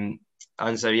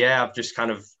 And so, I've just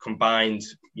kind of combined,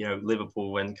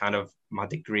 Liverpool and kind of my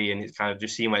degree, and it's kind of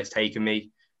just seeing where it's taken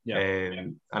me.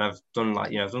 And I've done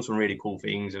I've done some really cool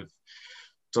things. I've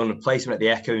done a placement at the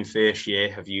Echo in first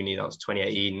year of uni. That was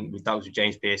 2018. That was with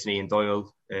James Pearson, Ian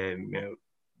Doyle,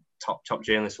 top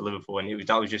journalists for Liverpool. And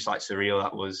that was just like surreal.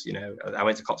 That was, I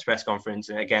went to Klopp's press conference,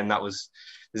 and again, there's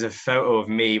a photo of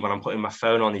me when I'm putting my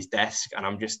phone on his desk, and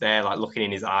I'm just there like looking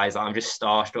in his eyes. Like, I'm just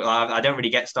starstruck. I don't really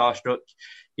get starstruck,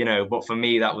 but for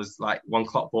me, that was like when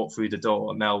Klopp walked through the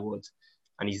door at Melwood,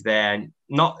 and he's there. And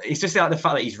it's just like the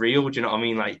fact that he's real. Do you know what I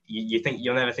mean? Like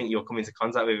you'll never think you'll come into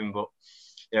contact with him, but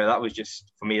that was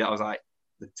just, for me, that was like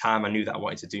the time I knew that I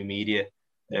wanted to do media.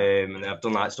 And I've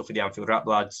done like stuff with the Anfield Rap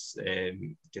lads,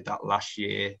 did that last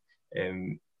year.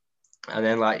 And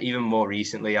then like even more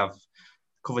recently, I've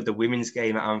covered the women's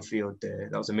game at Anfield.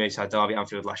 That was a Merseyside derby at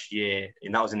Anfield last year,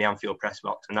 and that was in the Anfield press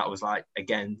box. And that was like,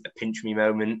 again, a pinch me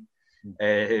moment.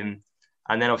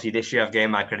 And then obviously this year I've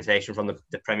gained my accreditation from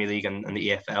the Premier League and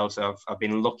the EFL. So I've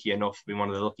been lucky enough, been one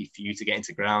of the lucky few to get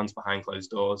into grounds behind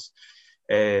closed doors.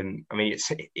 I mean,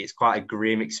 it's quite a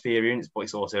grim experience, but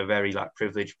it's also a very like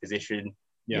privileged position.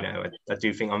 I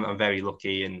do think I'm very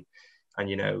lucky, and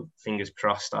fingers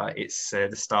crossed that it's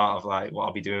the start of like what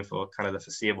I'll be doing for kind of the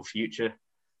foreseeable future.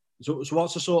 So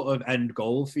what's the sort of end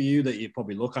goal for you that you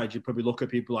probably look at? You probably look at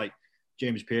people like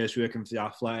James Pearce working for the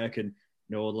Athletic, and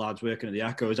all the lads working at the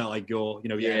Echo. Is that like your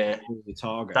the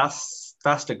target? That's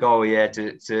the goal. Yeah,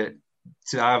 to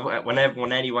have,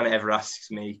 when anyone ever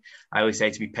asks me, I always say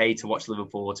to be paid to watch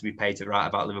Liverpool, or to be paid to write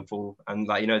about Liverpool. And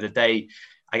like the day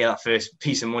I get that first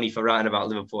piece of money for writing about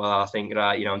Liverpool, I think,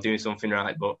 right, I'm doing something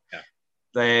right. But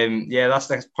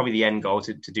that's probably the end goal,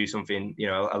 to do something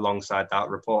alongside that,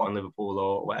 report on Liverpool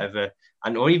or whatever,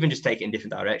 or even just take it in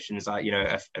different directions. Like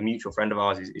a mutual friend of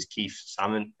ours is Keith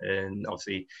Salmon, and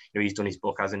obviously he's done his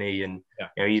book, hasn't he? And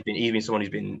he's been someone who's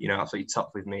been absolutely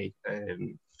top with me. I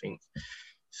think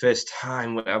first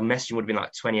time I messaged him would have been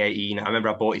like 2018. I remember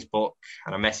I bought his book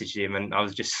and I messaged him, and I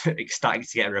was just ecstatic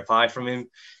to get a reply from him.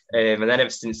 And then ever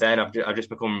since then, I've just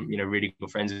become really good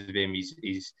friends with him.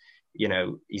 He's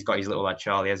got his little lad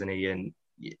Charlie, hasn't he? And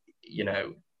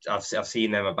I've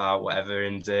seen them about whatever.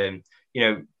 And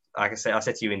like I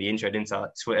said to you in the intro, didn't I?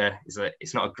 Twitter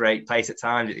it's not a great place at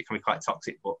times. It can be quite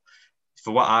toxic, but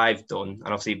for what I've done, and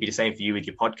obviously it'd be the same for you with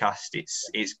your podcast,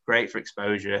 it's great for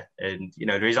exposure. And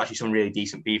there is actually some really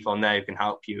decent people on there who can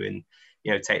help you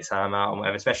and take time out and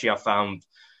whatever. Especially I've found,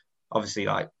 obviously,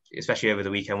 like especially over the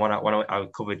weekend when I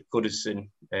covered Goodison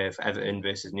for Everton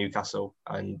versus Newcastle,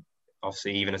 and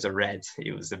obviously even as a Red,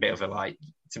 it was a bit of a like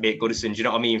to be at Goodison. Do you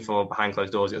know what I mean? For behind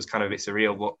closed doors, it was kind of a bit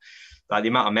surreal, but like the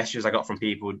amount of messages I got from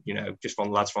people, just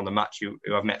from lads from the match who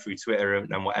I've met through Twitter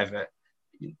and whatever,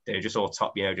 they're just all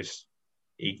top. Just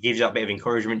it gives you that bit of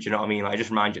encouragement. Do you know what I mean? Like, I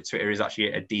just remind you, Twitter is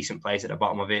actually a decent place at the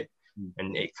bottom of it,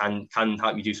 and it can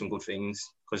help you do some good things.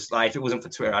 Because like, if it wasn't for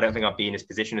Twitter, I don't think I'd be in this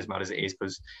position as mad as it is,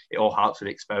 because it all helps with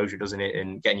exposure, doesn't it?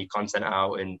 And getting your content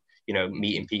out, and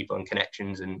meeting people and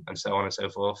connections and so on and so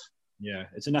forth. Yeah,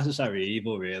 it's a necessary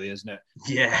evil, really, isn't it?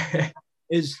 Yeah.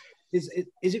 Is is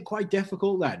it quite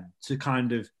difficult then to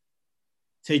kind of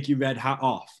take your red hat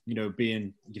off,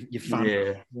 being your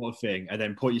fan sort of thing, and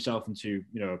then put yourself into,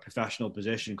 a professional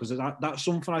position? Because that's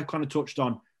something I kind of touched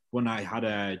on when I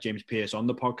had James Pearce on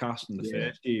the podcast in the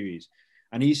first series.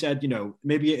 And he said,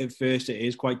 maybe at first it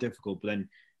is quite difficult, but then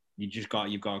you've got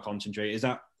to concentrate. Is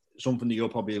that something that you're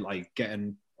probably like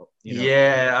getting?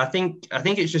 Yeah, I think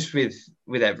it's just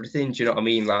with everything. Do you know what I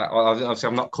mean? Like, obviously,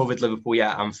 I've not covered Liverpool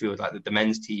yet at Anfield, like the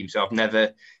men's team, so I've never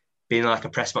been like a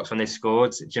press box when they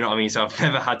scored. Do you know what I mean? So I've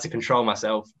never had to control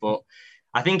myself. But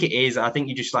I think it is. I think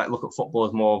you just like look at football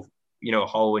as more, a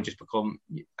whole, and just become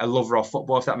a lover of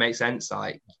football, if that makes sense.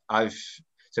 Like the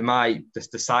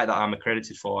site that I'm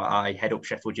accredited for, I head up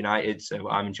Sheffield United, so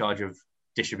I'm in charge of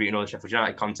distributing all the Sheffield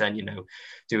United content,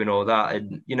 doing all that.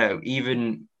 And,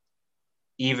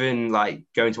 even like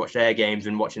going to watch their games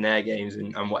and watching their games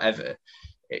and whatever,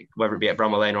 whether it be at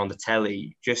Bramall Lane or on the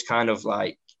telly, just kind of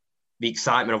like the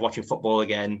excitement of watching football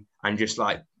again. And just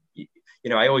like,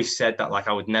 I always said that like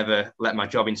I would never let my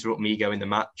job interrupt me going the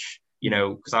match,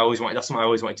 because that's something I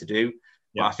always wanted to do.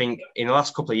 Yeah. But I think in the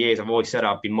last couple of years, I've always said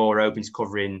I'd be more open to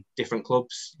covering different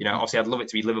clubs. Obviously I'd love it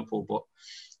to be Liverpool, but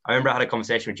I remember I had a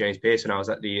conversation with James Pearce when I was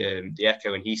at the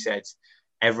Echo, and he said,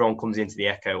 everyone comes into the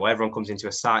Echo, or everyone comes into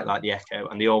a site like the Echo,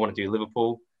 and they all want to do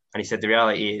Liverpool. And he said the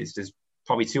reality is there's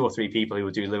probably 2 or 3 people who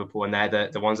would do Liverpool, and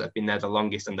they're the ones that have been there the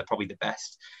longest, and they're probably the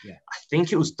best. Yeah. I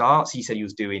think it was darts he said he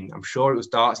was doing. I'm sure it was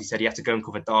darts. He said he had to go and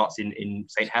cover darts in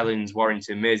St Helens,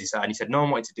 Warrington, Merseyside, and he said no one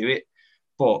wanted to do it.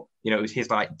 But, it was his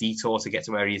like detour to get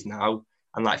to where he is now.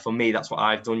 And like for me, that's what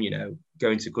I've done,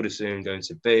 going to Goodison, going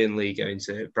to Burnley, going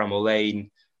to Bramall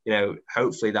Lane,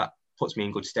 hopefully that puts me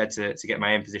in good stead to get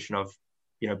my own position of,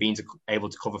 being able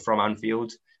to cover from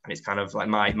Anfield. And it's kind of like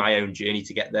my own journey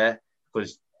to get there,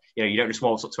 because, you don't just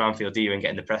walk up to Anfield, do you, and get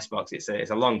in the press box. It's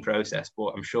a long process,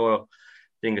 but I'm sure,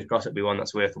 fingers crossed, it'll be one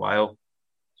that's worthwhile.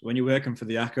 So when you're working for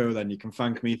the Echo, then you can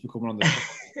thank me for coming on the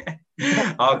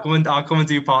I'll come and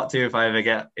do part 2 if I ever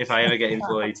get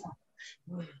employed.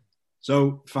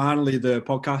 So finally, the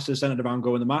podcast is centered around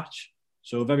going the match.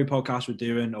 So with every podcast we're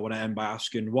doing, I want to end by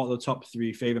asking, what are the top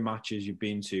 3 favourite matches you've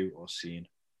been to or seen?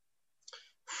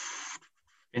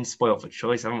 Been spoiled for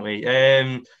choice, haven't we?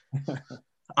 I'm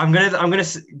gonna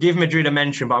give Madrid a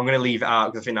mention, but I'm gonna leave it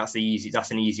out because I think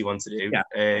that's an easy one to do. Yeah.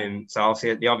 So I'll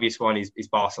say the obvious one is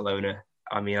Barcelona.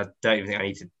 I mean, I don't even think I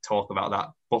need to talk about that,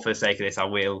 but for the sake of this, I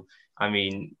will. I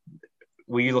mean,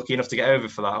 were you lucky enough to get over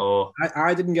for that, or?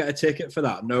 I didn't get a ticket for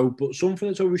that, no. But something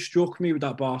that's always struck me with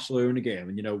that Barcelona game,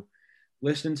 and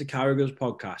listening to Carragher's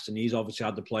podcast, and he's obviously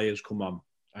had the players come on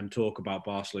and talk about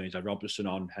Barcelona. He's had Robertson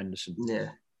on, Henderson. Yeah.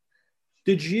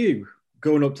 Did you,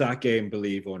 going up to that game,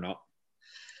 believe or not?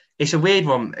 It's a weird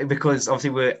one because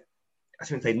obviously I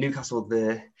think we played Newcastle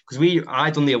there because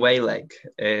I'd done the away leg,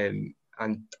 and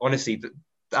honestly,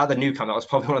 at the Nou Camp, that was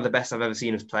probably one of the best I've ever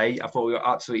seen us play. I thought we were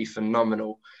absolutely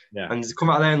phenomenal. Yeah. And to come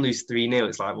out there and lose 3-0,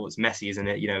 it's like, well, it's Messi, isn't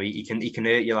it? He can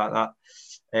hurt you like that.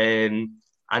 And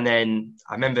then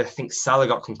I remember, I think Salah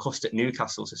got concussed at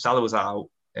Newcastle, so Salah was out,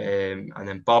 and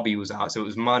then Bobby was out. So it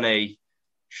was Mane,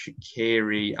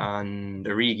 Shaqiri, and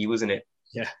Origi, wasn't it?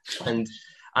 Yeah.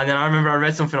 And then I remember I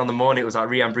read something on the morning. It was like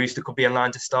Rhian Brewster could be in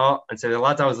line to start. And so the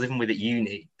lads I was living with at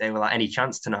uni, they were like, any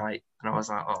chance tonight? And I was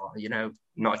like, oh,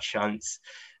 not a chance.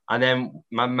 And then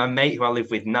my mate who I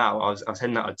live with now, I was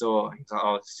heading out the door. He was like,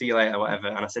 oh, see you later, whatever.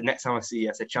 And I said, next time I see you,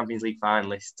 I said, Champions League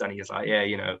finalists. And he was like,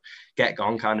 yeah, get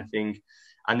gone kind of thing.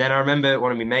 And then I remember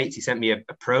one of my mates, he sent me a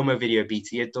promo video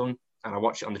BT had done. And I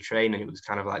watched it on the train, and it was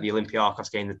kind of like the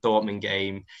Olympiacos game, the Dortmund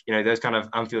game, those kind of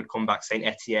Anfield comebacks, St.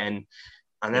 Etienne.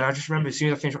 And then I just remember as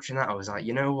soon as I finished watching that, I was like,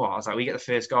 you know what? I was like, we get the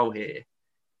first goal here.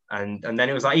 And then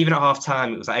it was like, even at half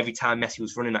time, it was like every time Messi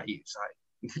was running at you, it's like,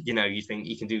 you think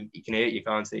he can hurt you,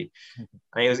 can't he?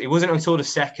 And it wasn't until the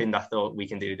second I thought we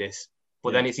can do this.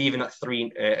 But then it's even at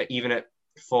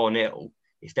 4-0,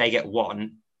 if they get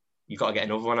one, you've got to get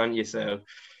another one, haven't you? So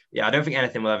yeah, I don't think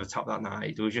anything will ever top that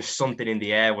night. There was just something in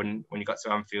the air when you got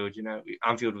to Anfield.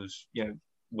 Anfield was,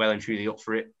 well and truly up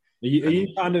for it. Are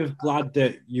you kind of glad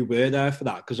that you were there for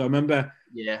that? Because I remember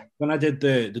when I did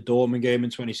the Dortmund game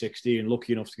in 2016,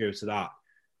 lucky enough to go to that.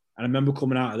 And I remember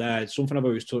coming out of there, it's something I've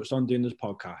always touched on doing this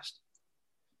podcast.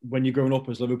 When you're growing up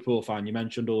as a Liverpool fan, you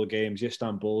mentioned all the games,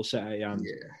 Istanbul, St. Etienne.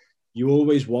 Yeah. You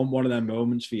always want one of them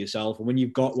moments for yourself. And when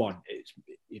you've got one,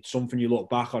 it's something you look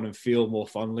back on and feel more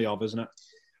fondly of, isn't it?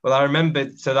 Well, I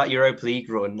remember, so that Europa League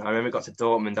run, I remember it got to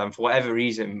Dortmund, and for whatever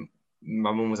reason,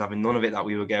 my mum was having none of it that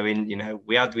we were going.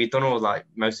 We'd done all like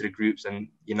most of the groups and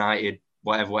United,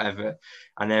 whatever.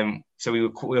 And then, so we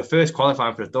were first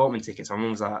qualifying for the Dortmund tickets. My mum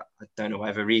was like, I don't know,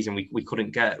 whatever reason, we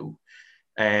couldn't go.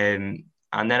 And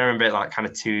And then I remember it like kind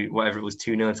of 2-0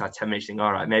 into like 10 minutes, thinking,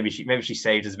 all right, maybe she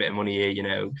saved us a bit of money here, you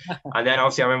know. And then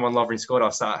obviously I remember when Lovren scored, I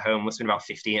was sat at home, must have been about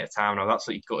 15 at the time, and I was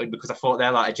absolutely gutted because I thought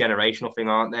they're like a generational thing,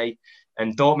 aren't they?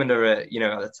 And Dortmund are, you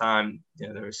know, at the time, you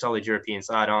know, they're a solid European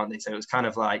side, aren't they? So it was kind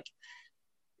of like,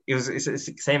 it's the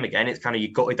same again. It's kind of,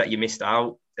 you gutted that you missed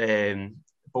out.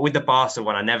 But with the Barca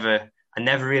one, I never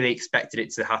really expected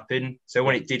it to happen. So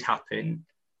when it did happen,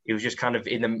 it was just kind of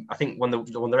I think when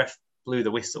the ref blew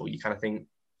the whistle, you kind of think,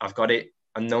 I've got it,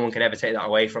 and no one can ever take that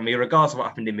away from me, regardless of what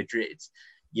happened in Madrid.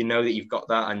 You know that you've got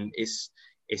that, and it's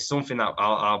something that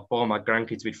I'll bore my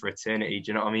grandkids with for eternity.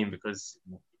 Do you know what I mean? Because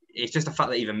it's just the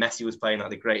fact that even Messi was playing like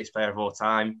the greatest player of all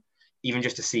time. Even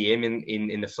just to see him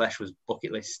in the flesh was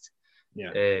bucket list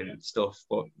stuff.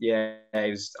 But yeah,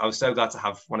 I was so glad to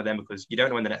have one of them, because you don't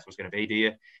know when the next one's going to be, do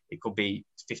you? It could be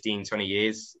 15, 20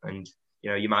 years, and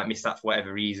you know you might miss that for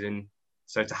whatever reason.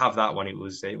 So to have that one, it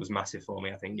was massive for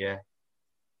me, I think. Yeah.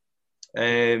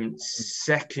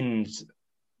 Second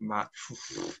match,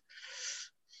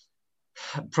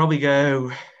 probably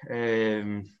go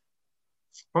Bayern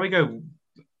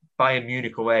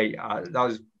Munich away.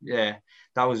 That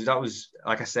was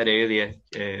like I said earlier,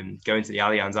 going to the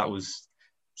Allianz. That was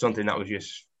something that was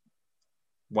just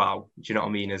wow. Do you know what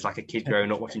I mean? As like a kid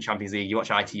growing up watching Champions League, you watch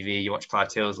ITV, you watch Clive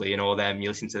Tilsley and all them, you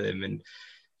listen to them, and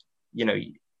you know.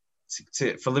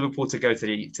 For Liverpool to go to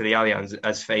the Allianz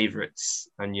as favourites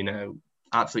and, you know,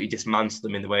 absolutely dismantle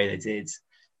them in the way they did,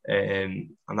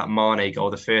 and that Mane goal,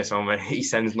 the first one when he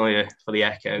sends Neuer for the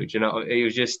echo, do you know, it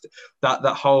was just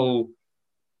the whole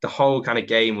kind of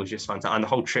game was just fantastic, and the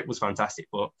whole trip was fantastic.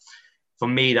 But for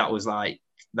me, that was like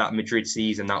that Madrid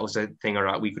season. That was the thing. All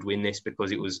right, we could win this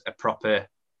because it was a proper.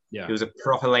 Yeah. It was a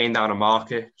proper laying down a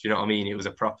marker. Do you know what I mean? It was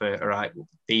a proper, all right,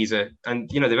 these are, and,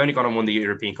 you know, they've only gone and won the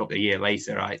European Cup a year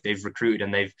later, right? They've recruited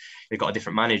and they've got a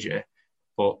different manager,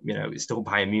 but, you know, it's still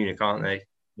Bayern Munich, aren't they?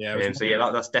 Yeah. So, yeah,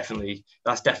 that's definitely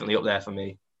up there for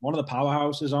me. One of the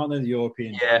powerhouses, aren't they, the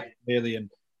European? Yeah. Really, and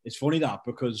it's funny that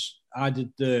because I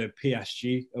did the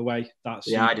PSG away that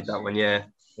season. Yeah, I did that one, yeah.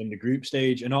 In the group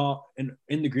stage, and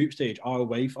in the group stage, our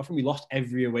away, I think we lost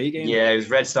every away game. Yeah, it was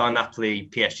Red Star, Napoli,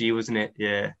 PSG, wasn't it?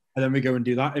 Yeah. And then we go and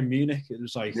do that in Munich. It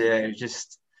was like... Yeah, it was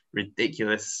just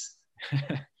ridiculous.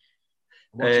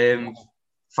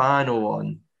 Final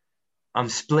one. I'm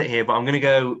split here, but I'm going to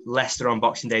go Leicester on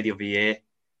Boxing Day the other year.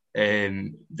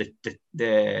 It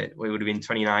would have been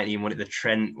 2019, won it the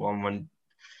Trent one.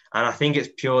 And I think it's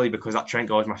purely because that Trent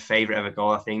goal is my favourite ever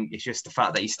goal. I think it's just the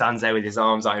fact that he stands there with his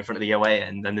arms out in front of the away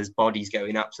end and there's bodies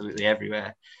going absolutely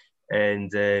everywhere.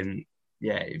 And it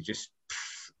was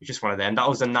just one of them. That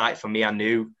was the night for me, I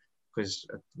knew, because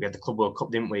we had the Club World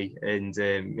Cup, didn't we? And,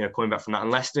 coming back from that.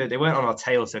 And Leicester, they weren't on our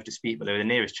tail, so to speak, but they were the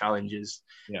nearest challengers.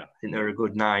 Yeah. I think they were a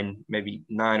good 9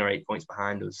 or 8 points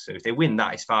behind us. So if they win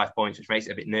that, it's 5 points, which makes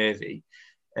it a bit nervy.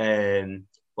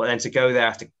 But then to go there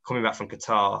after coming back from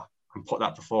Qatar and put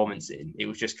that performance in, it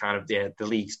was just kind of, the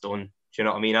league's done. Do you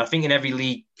know what I mean? I think in every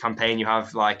league campaign, you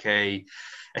have like a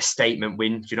statement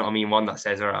win. Do you know what I mean? One that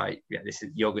says, all right, yeah,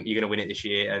 you're going to win it this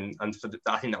year. And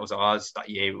I think that was ours that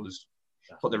year. It was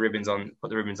put the ribbons on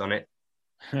it.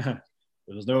 I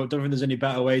don't think there's any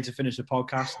better way to finish the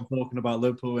podcast than talking about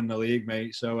Liverpool in the league,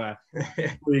 mate. So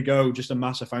before you go, just a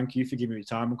massive thank you for giving me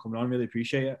time and coming on. Really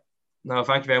appreciate it. No,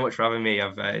 thank you very much for having me.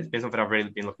 It's been something I've really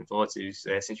been looking forward to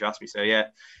since you asked me. So yeah,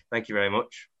 thank you very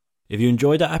much. If you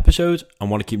enjoyed that episode and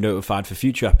want to keep notified for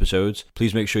future episodes,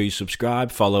 please make sure you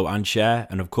subscribe, follow and share,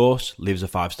 and of course, leave us a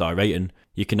 5-star rating.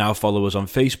 You can now follow us on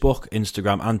Facebook,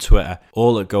 Instagram and Twitter,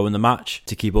 all at Go in the Match,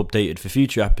 to keep updated for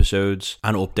future episodes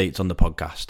and updates on the podcast.